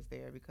bill is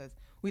there because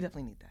we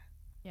definitely need that.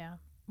 Yeah.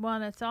 Well,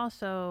 and it's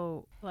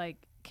also like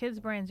kids'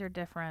 brains are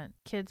different.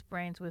 Kids'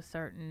 brains with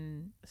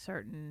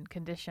certain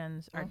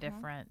conditions are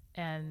different.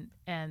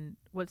 And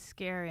what's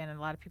scary, and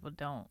a lot of people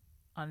don't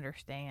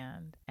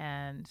understand,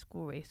 and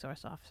school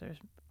resource officers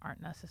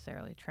aren't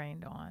necessarily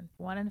trained on,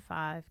 1 in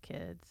 5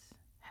 kids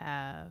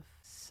have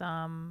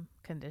some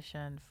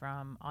condition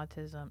from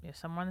autism,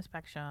 somewhere on the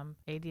spectrum,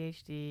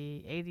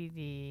 ADHD,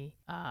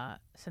 ADD,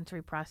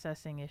 sensory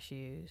processing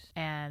issues,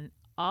 and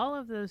all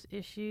of those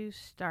issues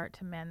start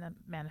to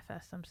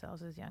manifest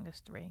themselves as young as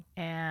 3.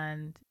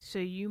 And so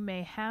you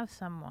may have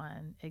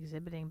someone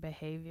exhibiting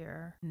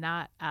behavior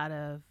not out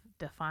of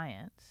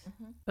defiance,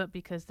 but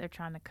because they're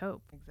trying to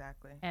cope.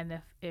 Exactly.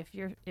 And if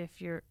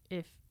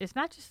it's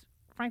not just,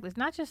 frankly, it's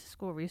not just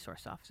school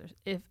resource officers.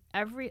 If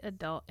every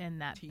adult in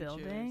that Teachers,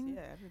 building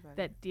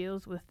that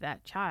deals with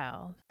that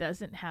child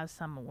doesn't have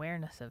some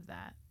awareness of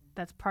that,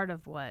 that's part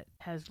of what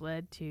has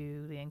led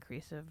to the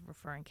increase of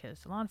referring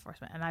kids to law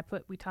enforcement. And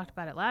we talked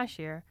about it last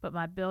year, but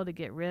my bill to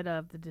get rid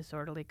of the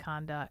disorderly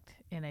conduct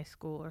in a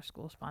school or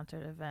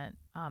school-sponsored event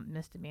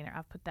misdemeanor,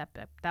 I've put that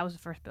was the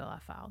first bill I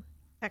filed.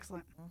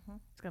 Excellent.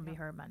 It's going to be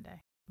heard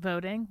Monday.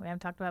 Voting. We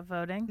haven't talked about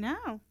voting. No.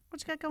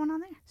 What you got going on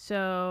there?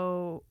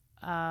 So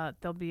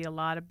there'll be a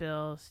lot of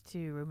bills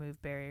to remove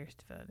barriers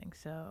to voting.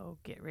 So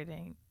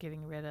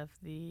getting rid of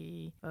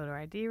the voter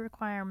ID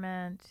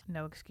requirement,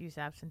 no excuse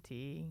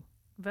absentee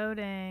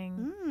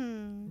voting.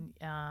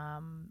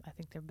 I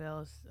think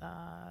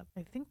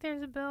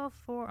there's a bill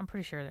for, I'm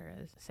pretty sure there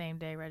is, same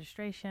day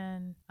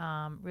registration,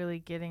 really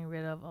getting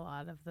rid of a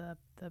lot of the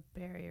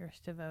barriers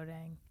to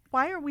voting.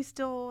 Why are we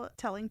still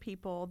telling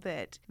people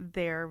that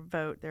their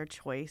vote, their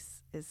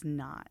choice is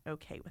not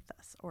okay with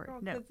us? Or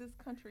no? Because this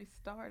country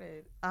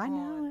started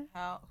on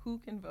who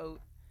can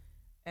vote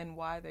and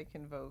why they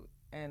can vote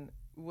and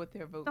what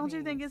their vote Don't means.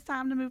 You think it's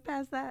time to move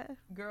past that?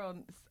 Girl,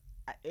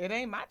 it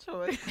ain't my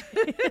choice.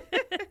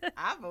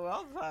 I vote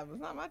all the time.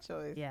 It's not my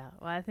choice. Yeah,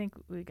 well, I think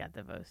we got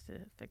the votes to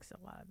fix a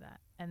lot of that.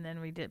 And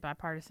then we did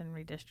bipartisan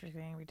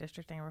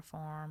redistricting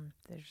reform.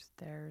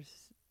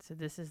 So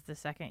this is the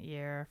second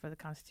year for the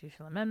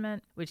constitutional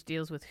amendment, which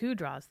deals with who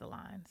draws the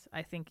lines.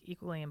 I think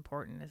equally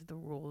important is the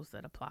rules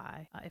that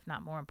apply, if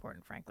not more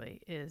important,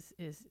 frankly, is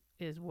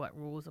what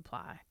rules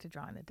apply to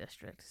drawing the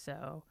district.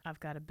 So I've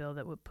got a bill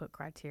that would put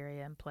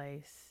criteria in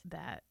place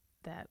that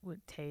would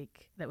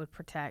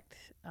protect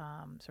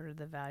sort of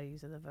the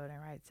values of the Voting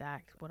Rights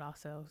Act, would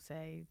also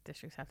say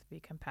districts have to be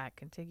compact,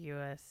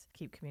 contiguous,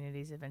 keep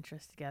communities of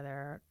interest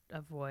together,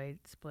 avoid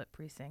split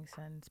precincts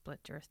and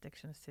split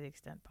jurisdictions to the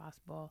extent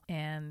possible,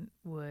 and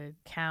would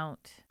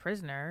count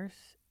prisoners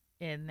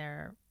in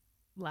their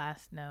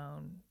last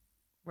known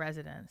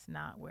residence,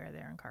 not where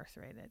they're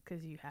incarcerated,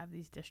 because you have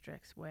these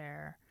districts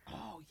where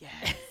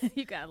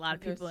you got a lot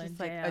of people in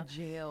jail, like a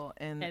jail,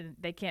 and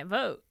they can't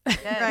vote.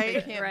 Yeah, right?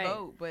 They can't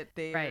vote, but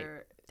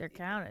they're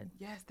counted.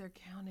 Yes, they're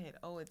counted.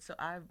 Oh, it's so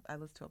I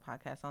listened to a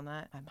podcast on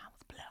that. My mind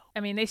was blown. I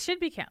mean, they should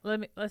be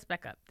counted. Let's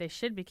back up. They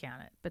should be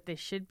counted, but they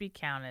should be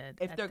counted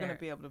if they're going to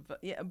be able to vote.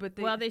 Yeah, but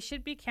they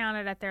should be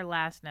counted at their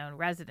last known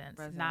residence,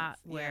 not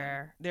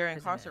where they're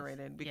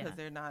incarcerated because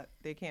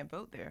they can't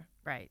vote there.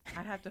 Right.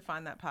 I'd have to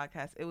find that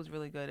podcast. It was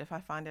really good. If I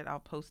find it, I'll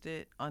post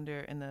it in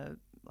the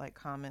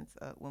comments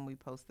when we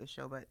post the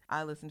show. But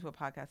I listened to a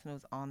podcast and it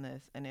was on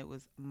this, and it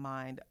was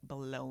mind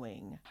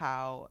blowing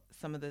how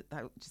some of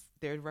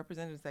there are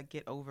representatives that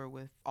get over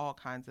with all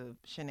kinds of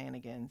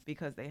shenanigans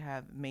because they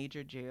have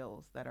major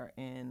jails that are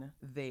in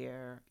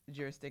their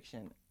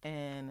jurisdiction,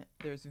 and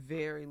there's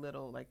very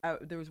little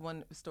there was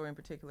one story in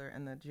particular,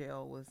 and the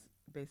jail was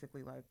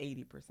basically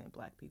 80%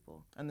 black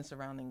people, and the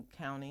surrounding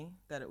county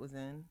that it was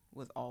in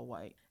was all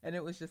white, and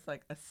it was just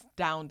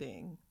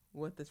astounding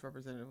what this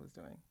representative was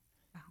doing.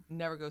 Wow.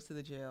 Never goes to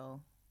the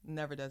jail,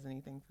 never does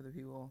anything for the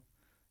people.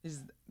 It's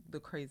just the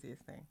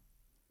craziest thing.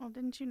 Well,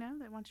 didn't you know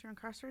that once you're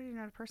incarcerated, you're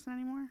not a person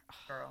anymore?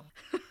 Girl.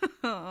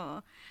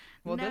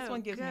 Well, this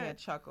one gives me a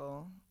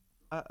chuckle.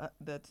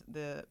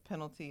 The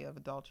penalty of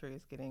adultery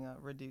is getting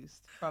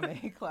reduced from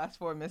a Class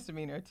 4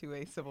 misdemeanor to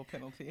a civil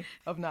penalty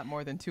of not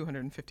more than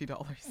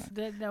 $250.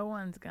 That no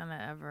one's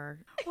gonna ever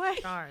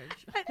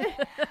charge.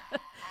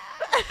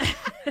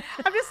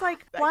 I'm just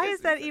why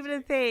is that even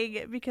a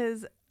thing?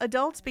 Because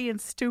adults being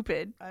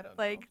stupid, I don't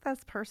know.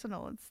 That's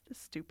personal. It's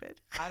stupid.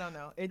 I don't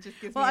know. It just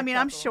gives me a chuckle.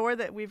 I'm sure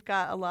that we've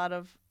got a lot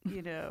of,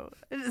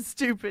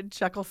 stupid,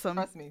 chucklesome.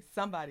 Trust me,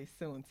 somebody's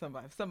suing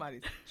somebody.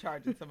 Somebody's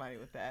charging somebody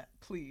with that.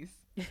 Please.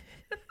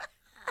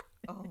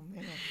 Oh,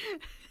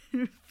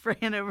 man.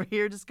 Fran over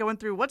here just going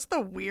through what's the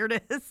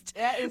weirdest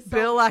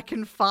bill I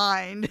can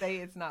find. Say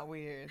it's not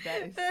weird.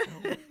 That is so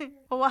weird.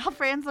 Well, while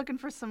Fran's looking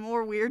for some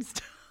more weird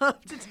stuff,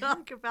 love to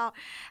talk about.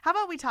 How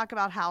about we talk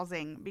about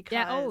housing?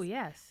 Because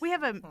yes, we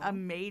have a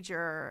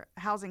major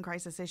housing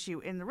crisis issue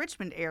in the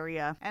Richmond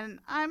area, and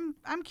I'm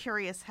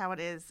curious how it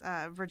is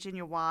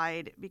Virginia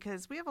wide,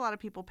 because we have a lot of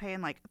people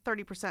paying like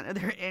 30% of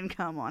their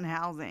income on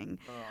housing.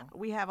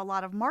 We have a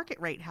lot of market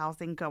rate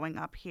housing going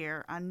up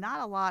here, and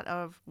not a lot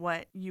of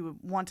what you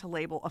would want to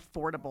label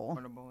affordable.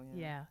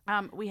 Yeah.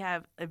 We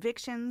have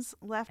evictions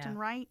left and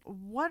right.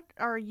 What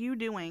are you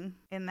doing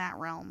in that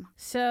realm?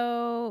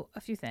 So,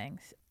 a few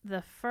things.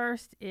 The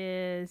first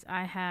is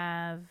I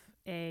have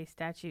a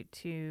statute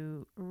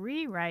to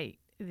rewrite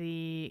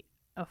the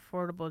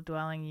affordable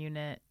dwelling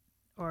unit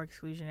or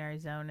exclusionary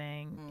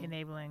zoning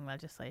enabling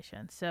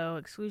legislation. So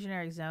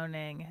exclusionary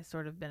zoning has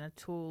sort of been a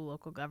tool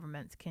local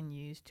governments can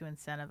use to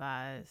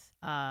incentivize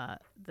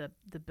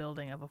the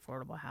building of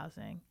affordable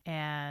housing.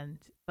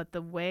 But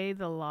the way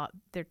the law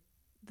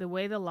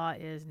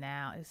is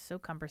now is so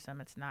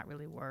cumbersome, it's not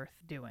really worth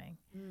doing,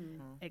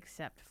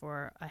 except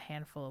for a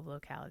handful of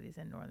localities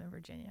in Northern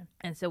Virginia.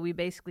 And so we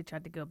basically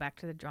tried to go back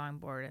to the drawing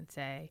board and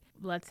say,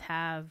 let's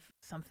have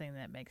something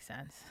that makes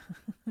sense.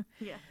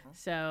 Yeah.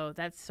 So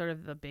that's sort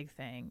of the big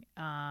thing.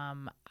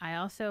 I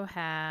also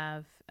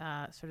have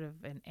sort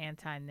of an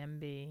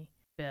anti-NIMBY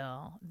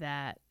bill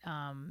that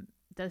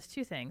does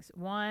two things.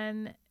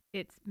 One,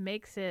 it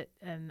makes it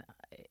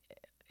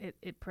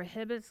it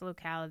prohibits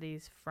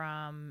localities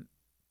from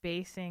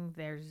basing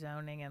their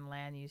zoning and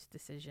land use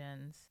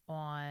decisions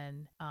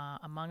on,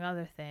 among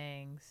other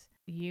things,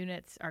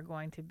 units are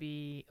going to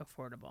be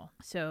affordable.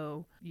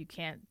 So you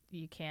can't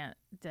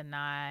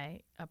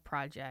deny a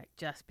project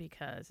just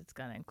because it's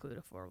going to include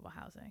affordable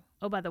housing.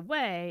 Oh, by the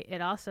way,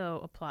 it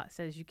also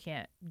says you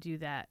can't do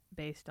that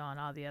based on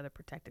all the other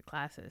protected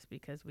classes,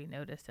 because we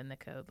noticed in the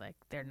code like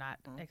they're not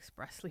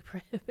expressly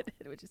prohibited,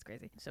 which is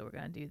crazy. So we're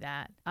going to do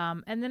that.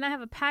 And then I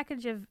have a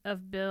package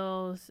of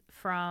bills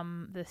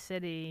from the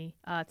city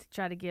to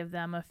try to give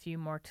them a few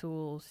more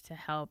tools to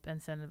help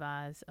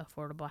incentivize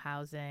affordable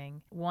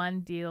housing.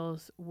 One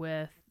deals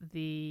with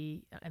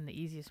the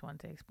easiest one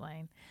to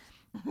explain,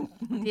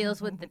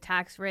 deals with the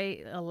tax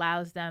rate,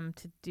 allows them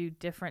to do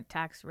different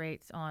tax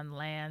rates on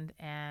land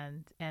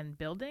and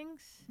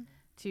buildings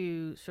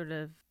to sort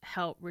of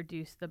help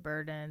reduce the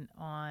burden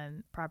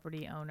on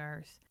property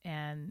owners.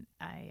 And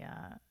I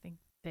think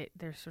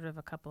there's sort of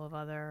a couple of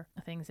other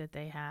things that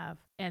they have.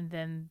 And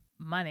then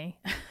money.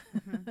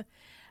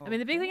 I mean,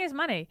 the big thing is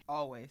money.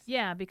 Always.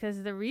 Yeah,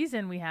 because the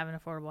reason we have an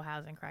affordable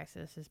housing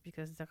crisis is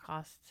because the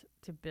cost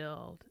to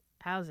build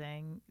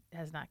housing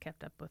has not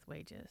kept up with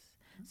wages.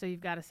 So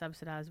you've got to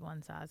subsidize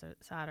one side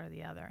or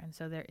the other. And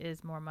so there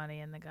is more money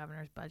in the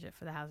governor's budget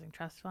for the Housing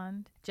Trust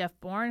Fund. Jeff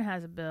Bourne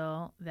has a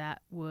bill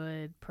that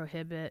would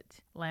prohibit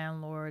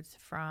landlords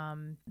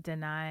from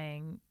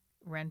denying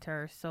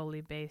renters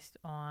solely based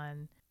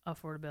on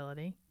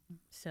affordability.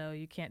 So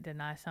you can't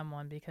deny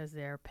someone because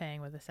they're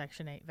paying with a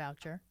Section 8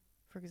 voucher,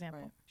 for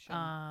example. Right.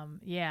 Sure.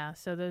 Yeah,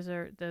 so those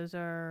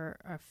are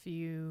a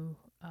few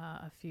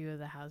of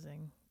the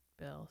housing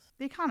bills.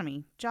 The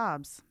economy,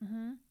 jobs,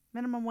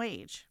 minimum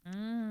wage.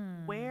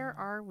 Mm. Where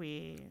are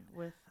we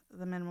with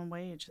the minimum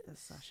wage this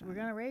session? We're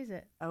gonna raise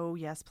it. Oh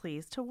yes,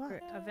 please. To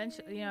what?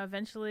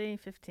 Eventually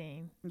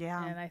 15.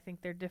 Yeah. And I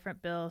think there are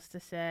different bills to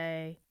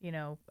say,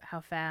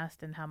 how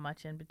fast and how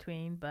much in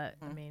between. But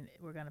I mean,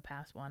 we're gonna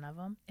pass one of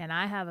them. And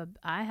I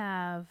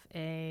have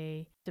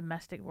a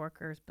domestic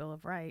workers bill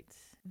of rights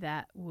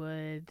that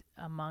would,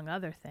 among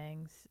other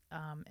things,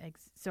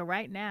 so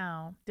right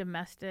now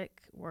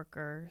domestic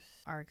workers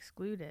are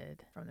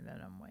excluded from the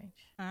minimum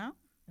wage. Oh.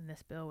 And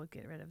this bill would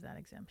get rid of that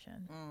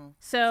exemption.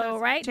 So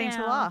right change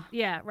now, the law.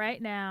 Yeah, right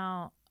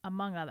now,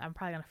 among other, I'm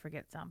probably going to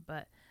forget some,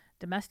 but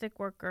domestic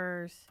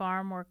workers,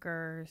 farm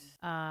workers,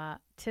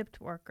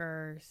 tipped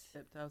workers.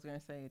 I was going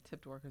to say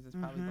tipped workers is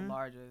probably the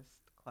largest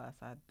class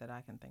that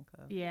I can think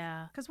of.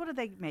 Yeah. Because what do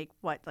they make?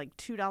 What, like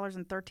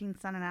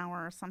 $2.13 an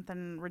hour or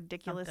something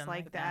ridiculous Something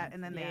like that?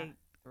 And then they,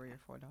 $3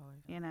 or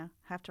 $4.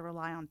 have to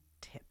rely on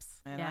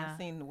tips. And I've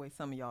seen the way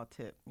some of y'all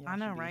tip. Y'all I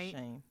know, should be right?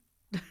 ashamed.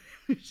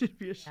 You should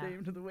be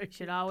ashamed of the way You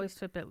should always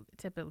tip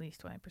at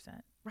least 20%.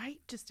 Right?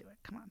 Just do it.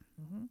 Come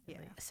on. Yeah.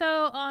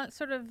 So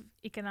sort of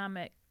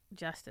economic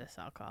justice,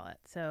 I'll call it.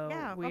 So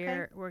Yeah,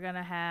 we're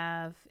gonna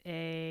have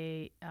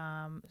a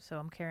so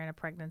I'm carrying a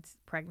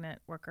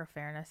pregnant worker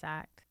fairness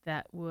act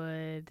that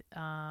would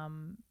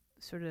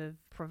sort of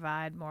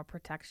provide more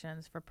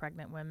protections for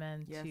pregnant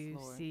women to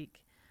Lord.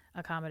 seek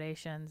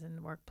accommodations in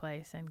the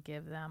workplace and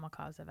give them a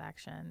cause of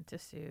action to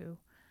sue.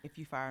 If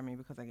you fire me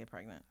because I get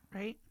pregnant.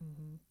 Right?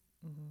 Mm-hmm.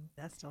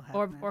 That's still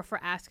happening. Or for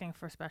asking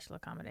for special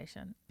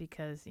accommodation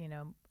because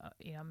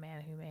a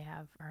man who may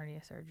have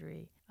hernia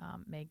surgery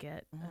may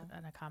get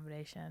an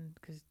accommodation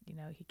because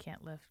he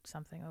can't lift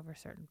something over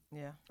certain.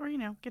 Yeah. Or,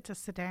 get to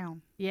sit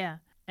down. Yeah,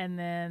 and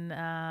then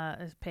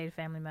this paid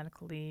family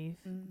medical leave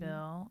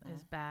bill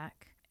is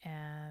back.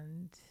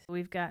 And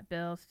we've got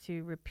bills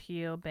to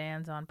repeal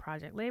bans on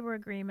project labor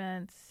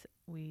agreements.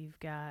 We've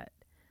got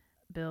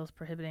bills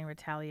prohibiting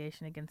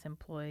retaliation against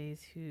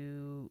employees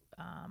who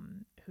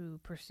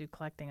pursue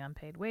collecting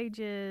unpaid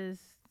wages,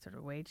 sort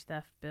of wage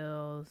theft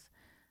bills,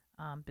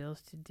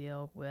 bills to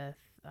deal with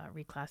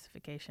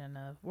reclassification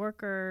of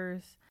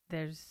workers.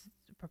 There's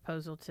a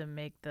proposal to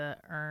make the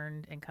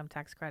earned income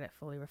tax credit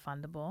fully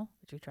refundable,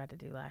 which we tried to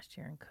do last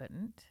year and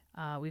couldn't.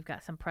 We've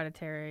got some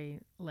predatory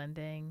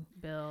lending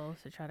bills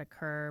to try to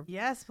curb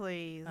yes,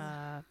 please,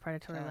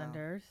 predatory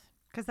lenders.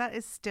 Because that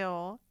is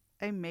still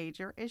a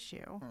major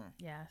issue.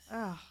 Yes.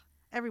 Ugh.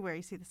 Everywhere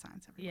you see the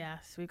signs. Everywhere.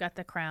 Yes, we've got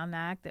the Crown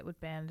Act that would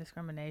ban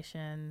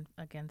discrimination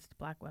against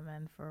Black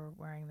women for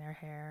wearing their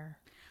hair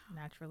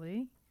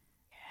naturally.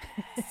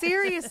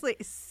 Seriously.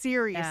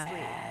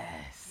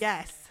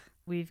 Yes.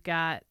 We've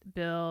got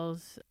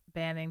bills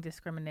banning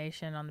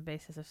discrimination on the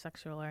basis of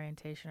sexual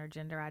orientation or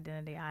gender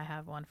identity. I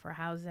have one for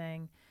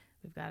housing.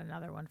 We've got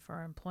another one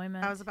for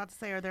employment. I was about to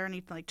say, are there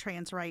any like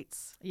trans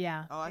rights?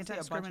 Yeah. Oh, I see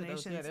a bunch of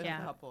those. Yeah, there's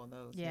a couple of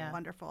those. Yeah.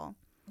 Wonderful.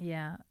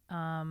 Yeah.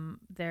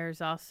 There's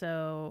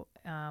also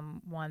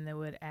one that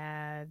would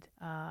add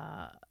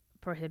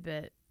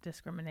prohibit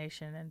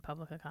discrimination in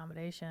public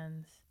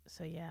accommodations.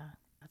 So, yeah.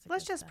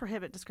 Let's just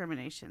prohibit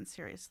discrimination.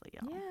 Seriously,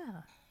 y'all.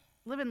 Yeah.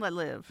 Live and let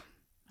live.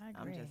 I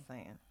agree. I'm just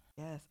saying.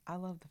 Yes, I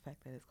love the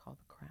fact that it's called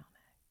the Crown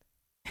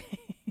Act.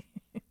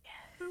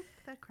 Yes. Boop,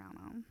 that crown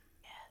on.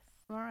 Yes.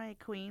 All right,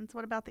 Queens.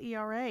 What about the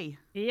ERA?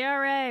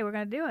 ERA, we're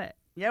going to do it.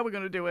 Yeah, we're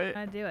going to do it. We're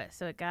going to do it.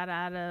 So it got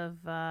out of...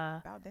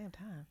 About damn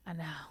time. I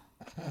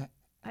know.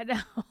 I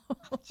know.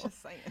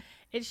 Just saying.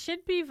 It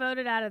should be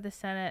voted out of the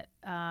Senate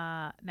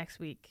next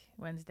week,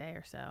 Wednesday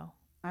or so.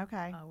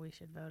 Okay. We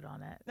should vote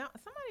on it. Now,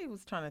 somebody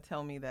was trying to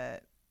tell me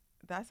that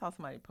I saw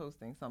somebody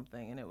posting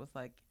something, and it was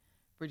like,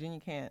 Virginia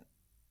can't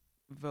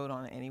vote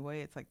on it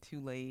anyway. It's like too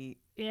late.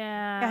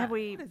 Yeah. Have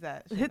we What is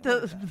that? hit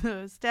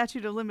the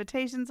statute of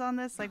limitations on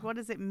this? Like, what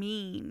does it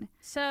mean?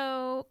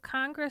 So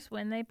Congress,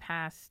 when they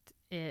passed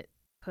it,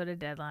 put a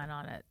deadline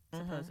on it,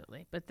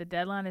 supposedly. But the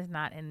deadline is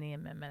not in the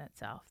amendment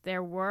itself.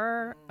 There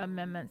were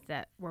amendments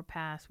that were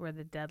passed where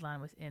the deadline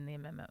was in the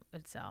amendment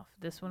itself.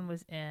 This one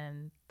was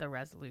in the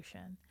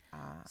resolution.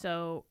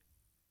 So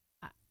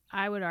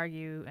I would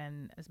argue,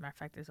 and as a matter of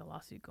fact, there's a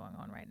lawsuit going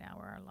on right now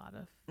where a lot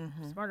of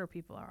smarter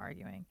people are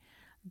arguing.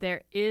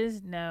 There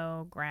is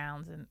no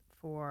grounds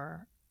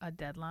for a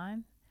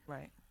deadline.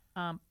 Right.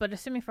 But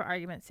assuming for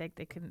argument's sake,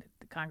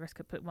 Congress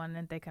could put one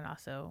in, they can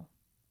also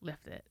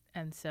lift it.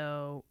 And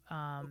so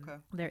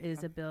there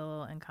is a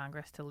bill in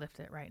Congress to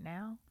lift it right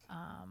now.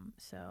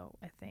 So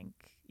I think,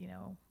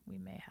 we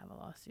may have a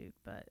lawsuit,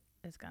 but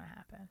it's going to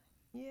happen.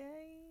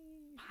 Yay.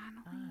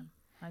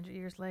 100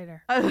 years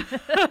later.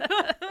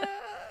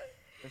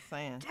 Just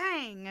saying.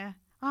 Dang.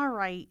 All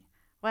right.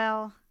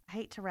 Well, I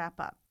hate to wrap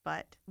up,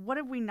 but what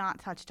have we not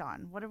touched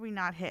on? What have we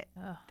not hit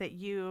that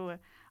you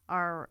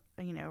are,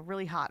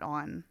 really hot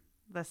on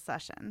this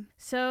session?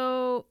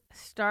 So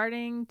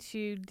starting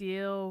to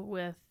deal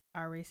with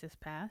our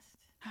racist past.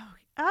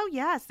 Oh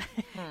yes.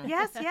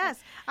 yes.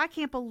 I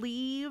can't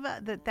believe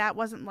that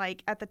wasn't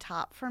like at the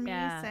top for me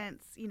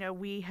since,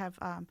 we have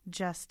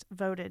just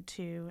voted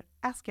to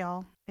ask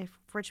y'all if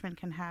Richmond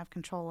can have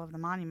control of the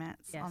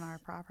monuments on our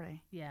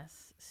property.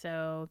 Yes.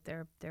 So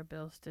they're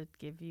bills to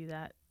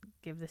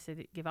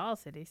give all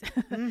cities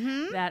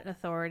that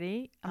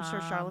authority. I'm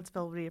sure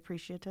Charlottesville will be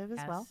appreciative as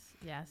well.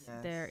 Yes.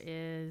 There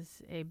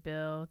is a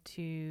bill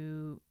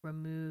to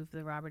remove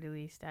the Robert E.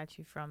 Lee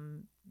statue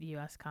from the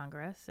U.S.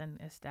 Congress and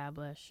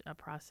establish a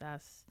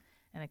process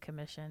and a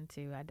commission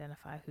to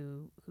identify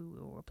who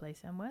will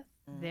replace him with.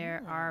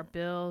 There are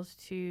bills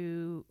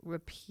to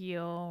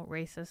repeal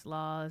racist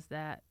laws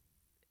that,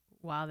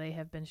 while they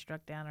have been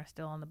struck down, are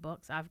still on the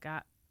books. I've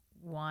got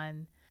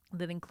one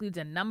that includes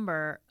a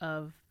number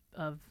of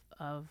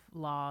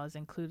laws,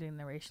 including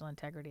the Racial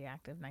Integrity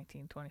Act of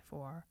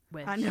 1924.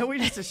 Which I know we're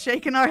just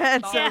shaking our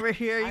heads over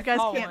here. You guys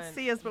can't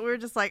see us, but we're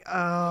just like,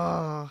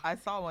 oh. I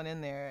saw one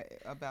in there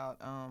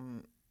about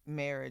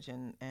marriage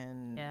and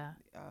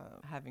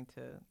having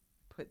to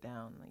put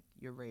down like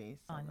your race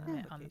on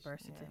the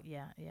birth certificate.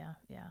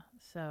 Yeah.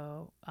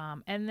 So,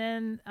 and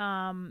then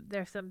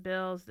there's some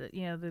bills that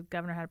the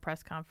governor had a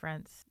press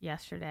conference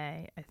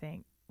yesterday. I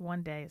think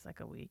one day is like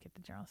a week at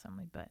the General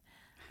Assembly, but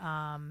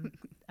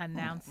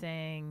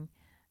announcing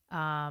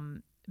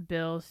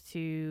bills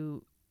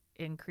to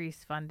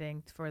increase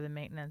funding for the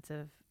maintenance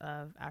of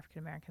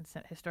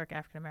historic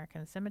African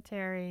American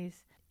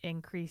cemeteries,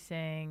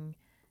 increasing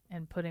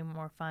and putting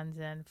more funds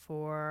in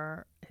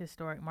for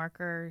historic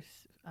markers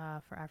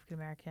for African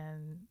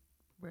American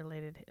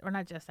related, or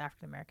not just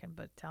African American,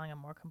 but telling a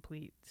more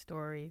complete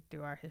story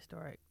through our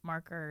historic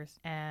markers,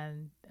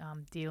 and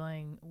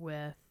dealing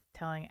with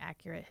telling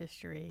accurate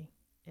history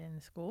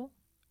in school.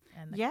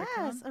 And the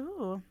curriculum.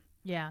 Ooh.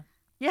 Yeah.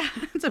 Yeah,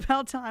 it's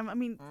about time. I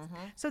mean,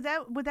 so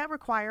would that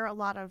require a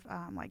lot of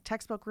like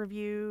textbook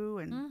review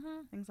and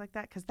things like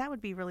that? Because that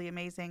would be really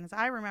amazing.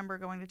 I remember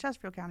going to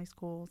Chesterfield County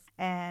Schools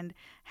and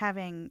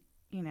having,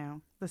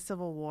 the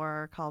Civil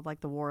War called like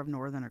the War of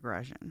Northern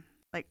Aggression.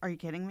 Like, are you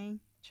kidding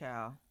me?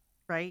 Ciao.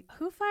 Right?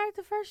 Who fired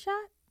the first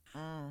shot?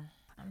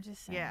 I'm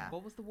just saying. Yeah.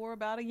 What was the war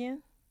about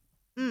again?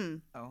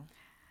 Oh.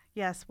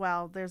 Yes,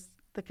 well, there's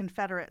the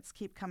Confederates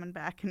keep coming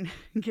back and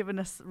giving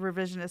us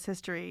revisionist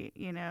history,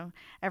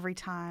 every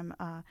time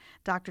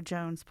Dr.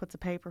 Jones puts a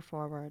paper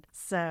forward.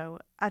 So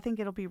I think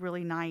it'll be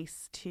really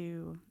nice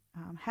to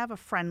have a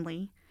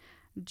friendly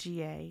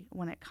GA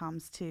when it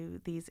comes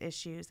to these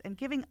issues and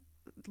giving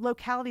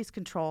localities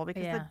control,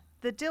 because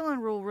the Dillon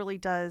rule really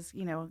does,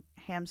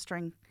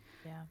 hamstring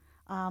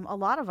a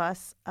lot of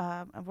us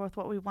with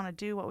what we want to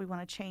do, what we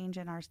want to change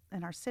in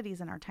our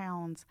cities and our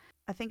towns.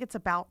 I think it's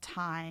about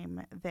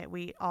time that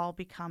we all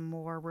become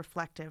more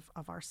reflective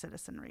of our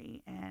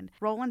citizenry. And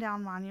rolling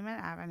down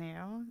Monument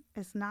Avenue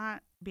is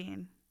not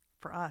being,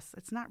 for us,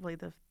 it's not really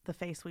the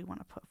face we want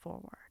to put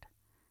forward.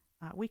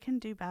 We can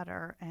do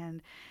better,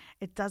 and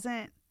it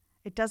doesn't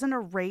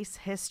erase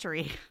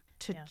history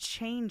to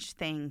change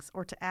things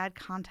or to add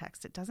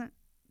context. It doesn't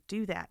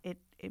do that. It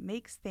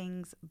makes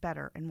things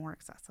better and more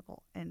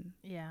accessible. And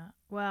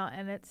well,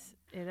 and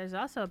there's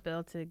also a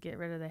bill to get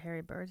rid of the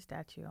Harry Byrd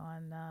statue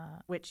on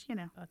which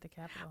at the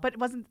Capitol. But it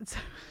wasn't.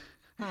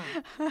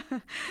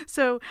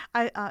 So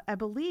I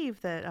believe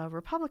that a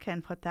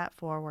Republican put that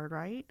forward,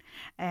 right?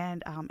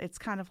 And it's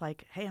kind of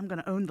like, hey, I'm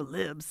going to own the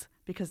libs,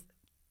 because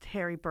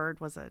Harry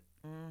Byrd was a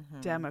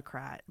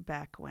Democrat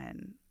back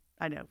when,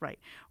 I know, right,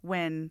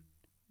 when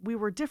we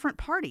were different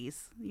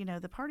parties.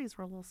 The parties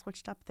were a little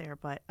switched up there,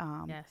 but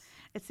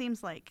it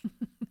seems like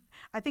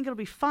I think it'll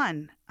be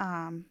fun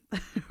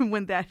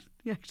when that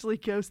actually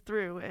goes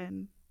through.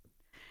 And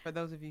for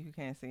those of you who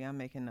can't see, I'm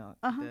making the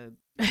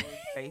worst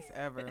face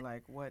ever.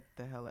 Like, what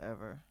the hell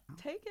ever?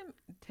 Take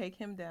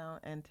him down,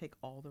 and take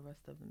all the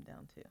rest of them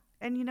down too.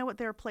 And you know what?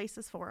 There are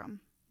places for them.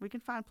 We can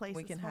find places.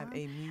 We can have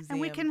a museum,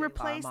 and we can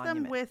replace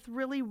them with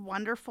really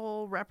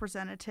wonderful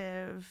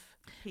representative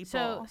people.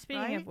 So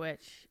speaking of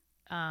which.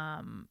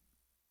 And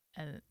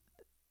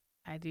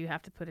I do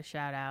have to put a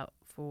shout out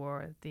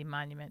for the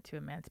Monument to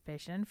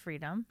Emancipation and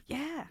Freedom.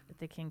 Yeah. That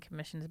the King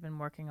Commission has been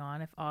working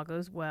on. If all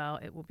goes well,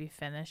 it will be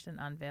finished and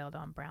unveiled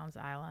on Browns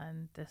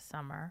Island this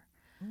summer.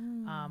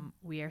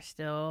 We are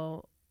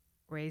still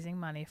raising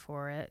money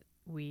for it.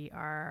 We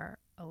are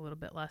a little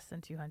bit less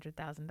than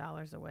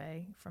 $200,000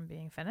 away from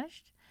being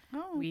finished.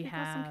 Oh, we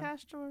have some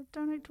cash to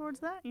donate towards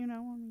that,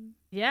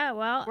 Yeah,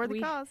 well, for the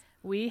cause.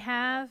 We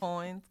have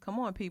coins. Come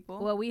on,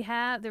 people. Well, we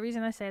have, the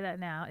reason I say that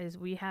now is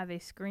we have a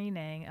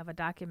screening of a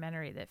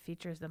documentary that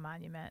features the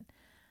monument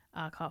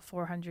called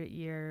 400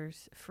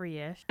 Years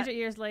Free-ish. 100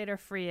 years later,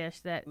 Free-ish.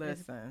 That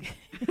Listen.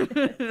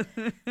 going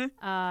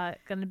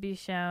to be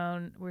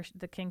shown.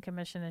 The King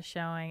Commission is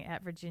showing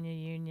at Virginia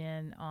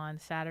Union on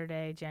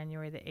Saturday,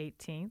 January the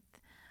 18th.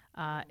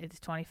 It's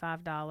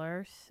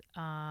 $25,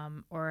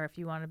 or if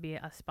you want to be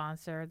a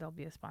sponsor, there'll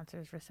be a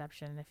sponsor's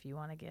reception if you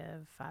want to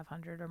give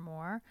 $500 or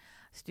more.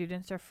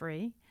 Students are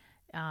free,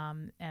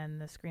 and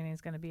the screening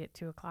is going to be at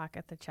 2:00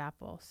 at the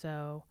chapel.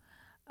 So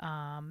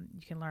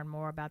you can learn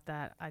more about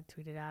that. I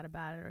tweeted out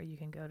about it, or you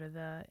can go to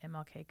the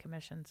MLK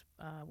Commission's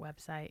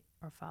website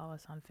or follow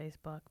us on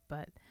Facebook.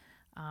 But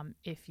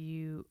if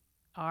you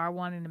are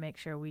wanting to make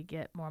sure we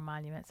get more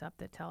monuments up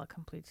that tell a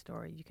complete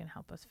story, you can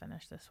help us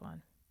finish this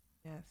one.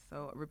 Yes.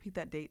 So repeat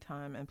that date,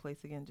 time, and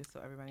place again, just so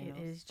everybody knows.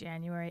 It is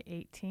January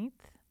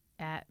 18th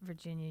at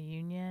Virginia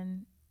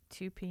Union,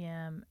 2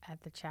 p.m.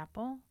 at the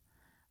chapel.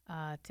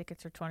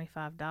 Tickets are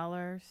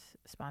 $25.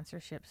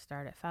 Sponsorships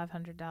start at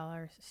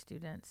 $500.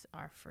 Students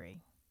are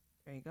free.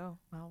 There you go.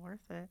 Well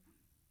worth it.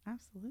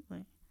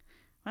 Absolutely.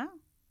 Well,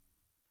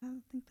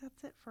 I think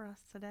that's it for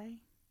us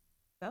today.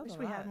 Wish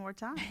we had more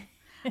time.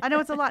 I know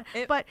it's a lot,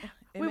 but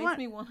it makes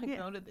me want to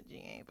go to the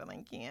GA, but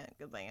I can't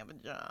because I have a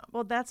job.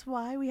 Well, that's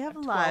why we have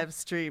live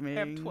streaming.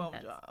 I have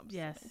 12 jobs.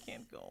 Yes. I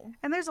can't go.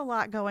 And there's a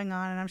lot going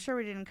on, and I'm sure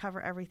we didn't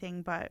cover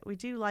everything, but we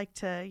do like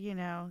to,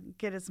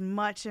 get as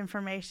much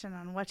information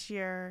on what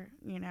you're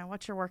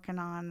working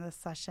on this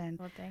session.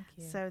 Well, thank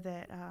you. So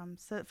that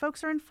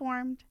folks are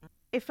informed.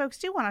 If folks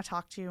do want to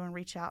talk to you and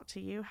reach out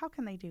to you, how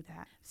can they do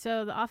that?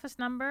 So the office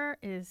number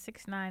is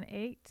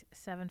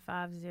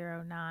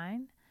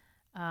 698-7509.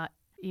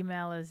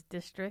 Email is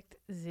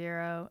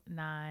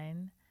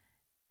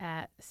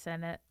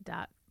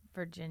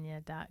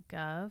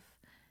district09@senate.virginia.gov.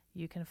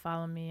 You can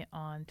follow me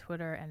on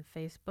Twitter and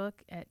Facebook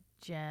at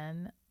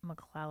Jen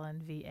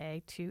McClellan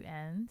VA, 2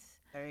 N's.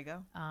 There you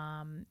go.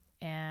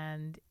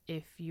 And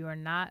if you are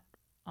not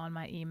on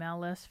my email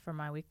list for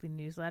my weekly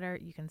newsletter,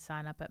 you can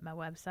sign up at my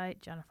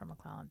website,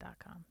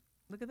 jennifermcclellan.com.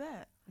 Look at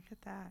that. Look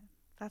at that.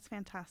 That's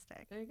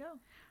fantastic. There you go.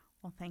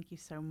 Well, thank you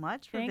so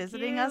much for Thank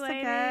visiting you, us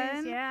ladies.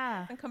 again.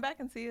 Yeah. And come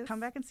back and see us. Come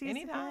back and see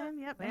anytime. us again.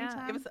 Yep, Yeah.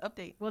 anytime. Give us an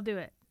update. We'll do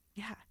it.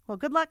 Yeah. Well,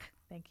 good luck.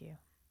 Thank you.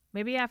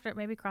 Maybe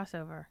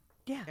crossover.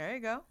 Yeah. There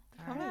you go.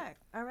 Come right. back.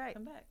 All right.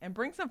 Come back. And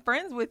bring some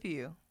friends with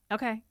you.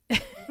 Okay.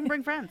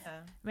 Bring friends.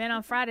 Man,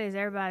 on Fridays,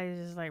 everybody's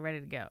just like ready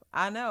to go.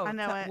 I know. I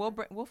know it.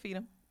 We'll feed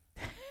them.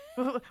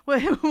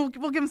 We'll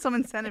give them some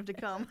incentive to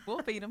come.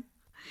 We'll feed them.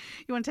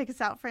 You want to take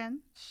us out, friend?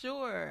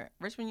 Sure.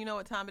 Richmond, you know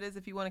what time it is.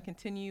 If you want to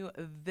continue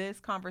this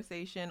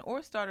conversation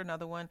or start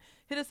another one,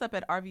 hit us up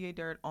at RVA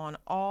Dirt on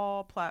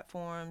all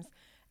platforms.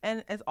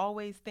 And as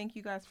always, thank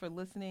you guys for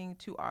listening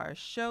to our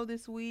show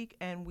this week,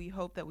 and we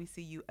hope that we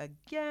see you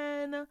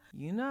again.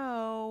 You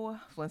know,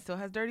 Flint still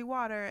has dirty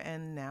water,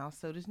 and now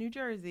so does New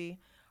Jersey.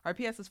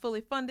 RPS is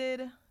fully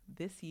funded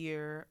this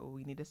year.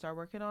 We need to start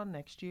working on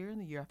next year,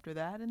 and the year after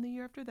that, and the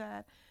year after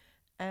that,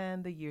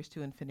 and the years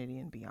to infinity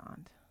and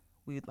beyond.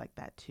 We'd like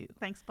that too.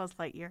 Thanks, Buzz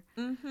Lightyear.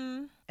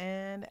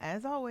 And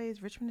as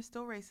always, Richmond is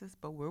still racist,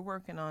 but we're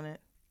working on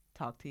it.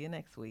 Talk to you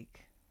next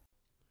week.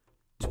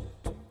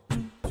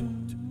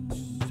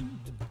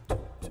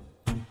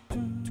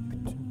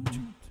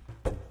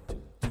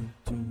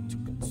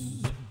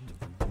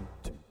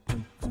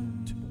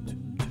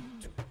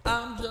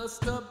 I'm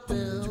just a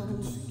bill,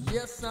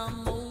 yes,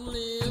 I'm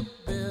only a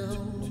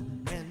bill,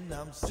 and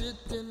I'm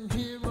sitting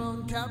here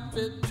on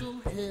Capitol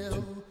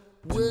Hill.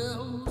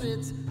 Well,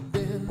 it's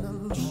been a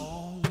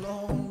long,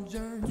 long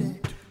journey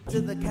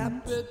to the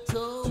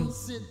capital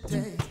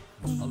city,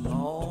 a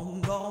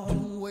long,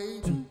 long way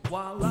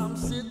while I'm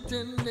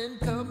sitting in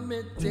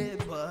committee,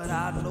 but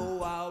I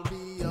know I'll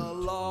be a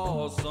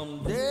law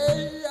someday.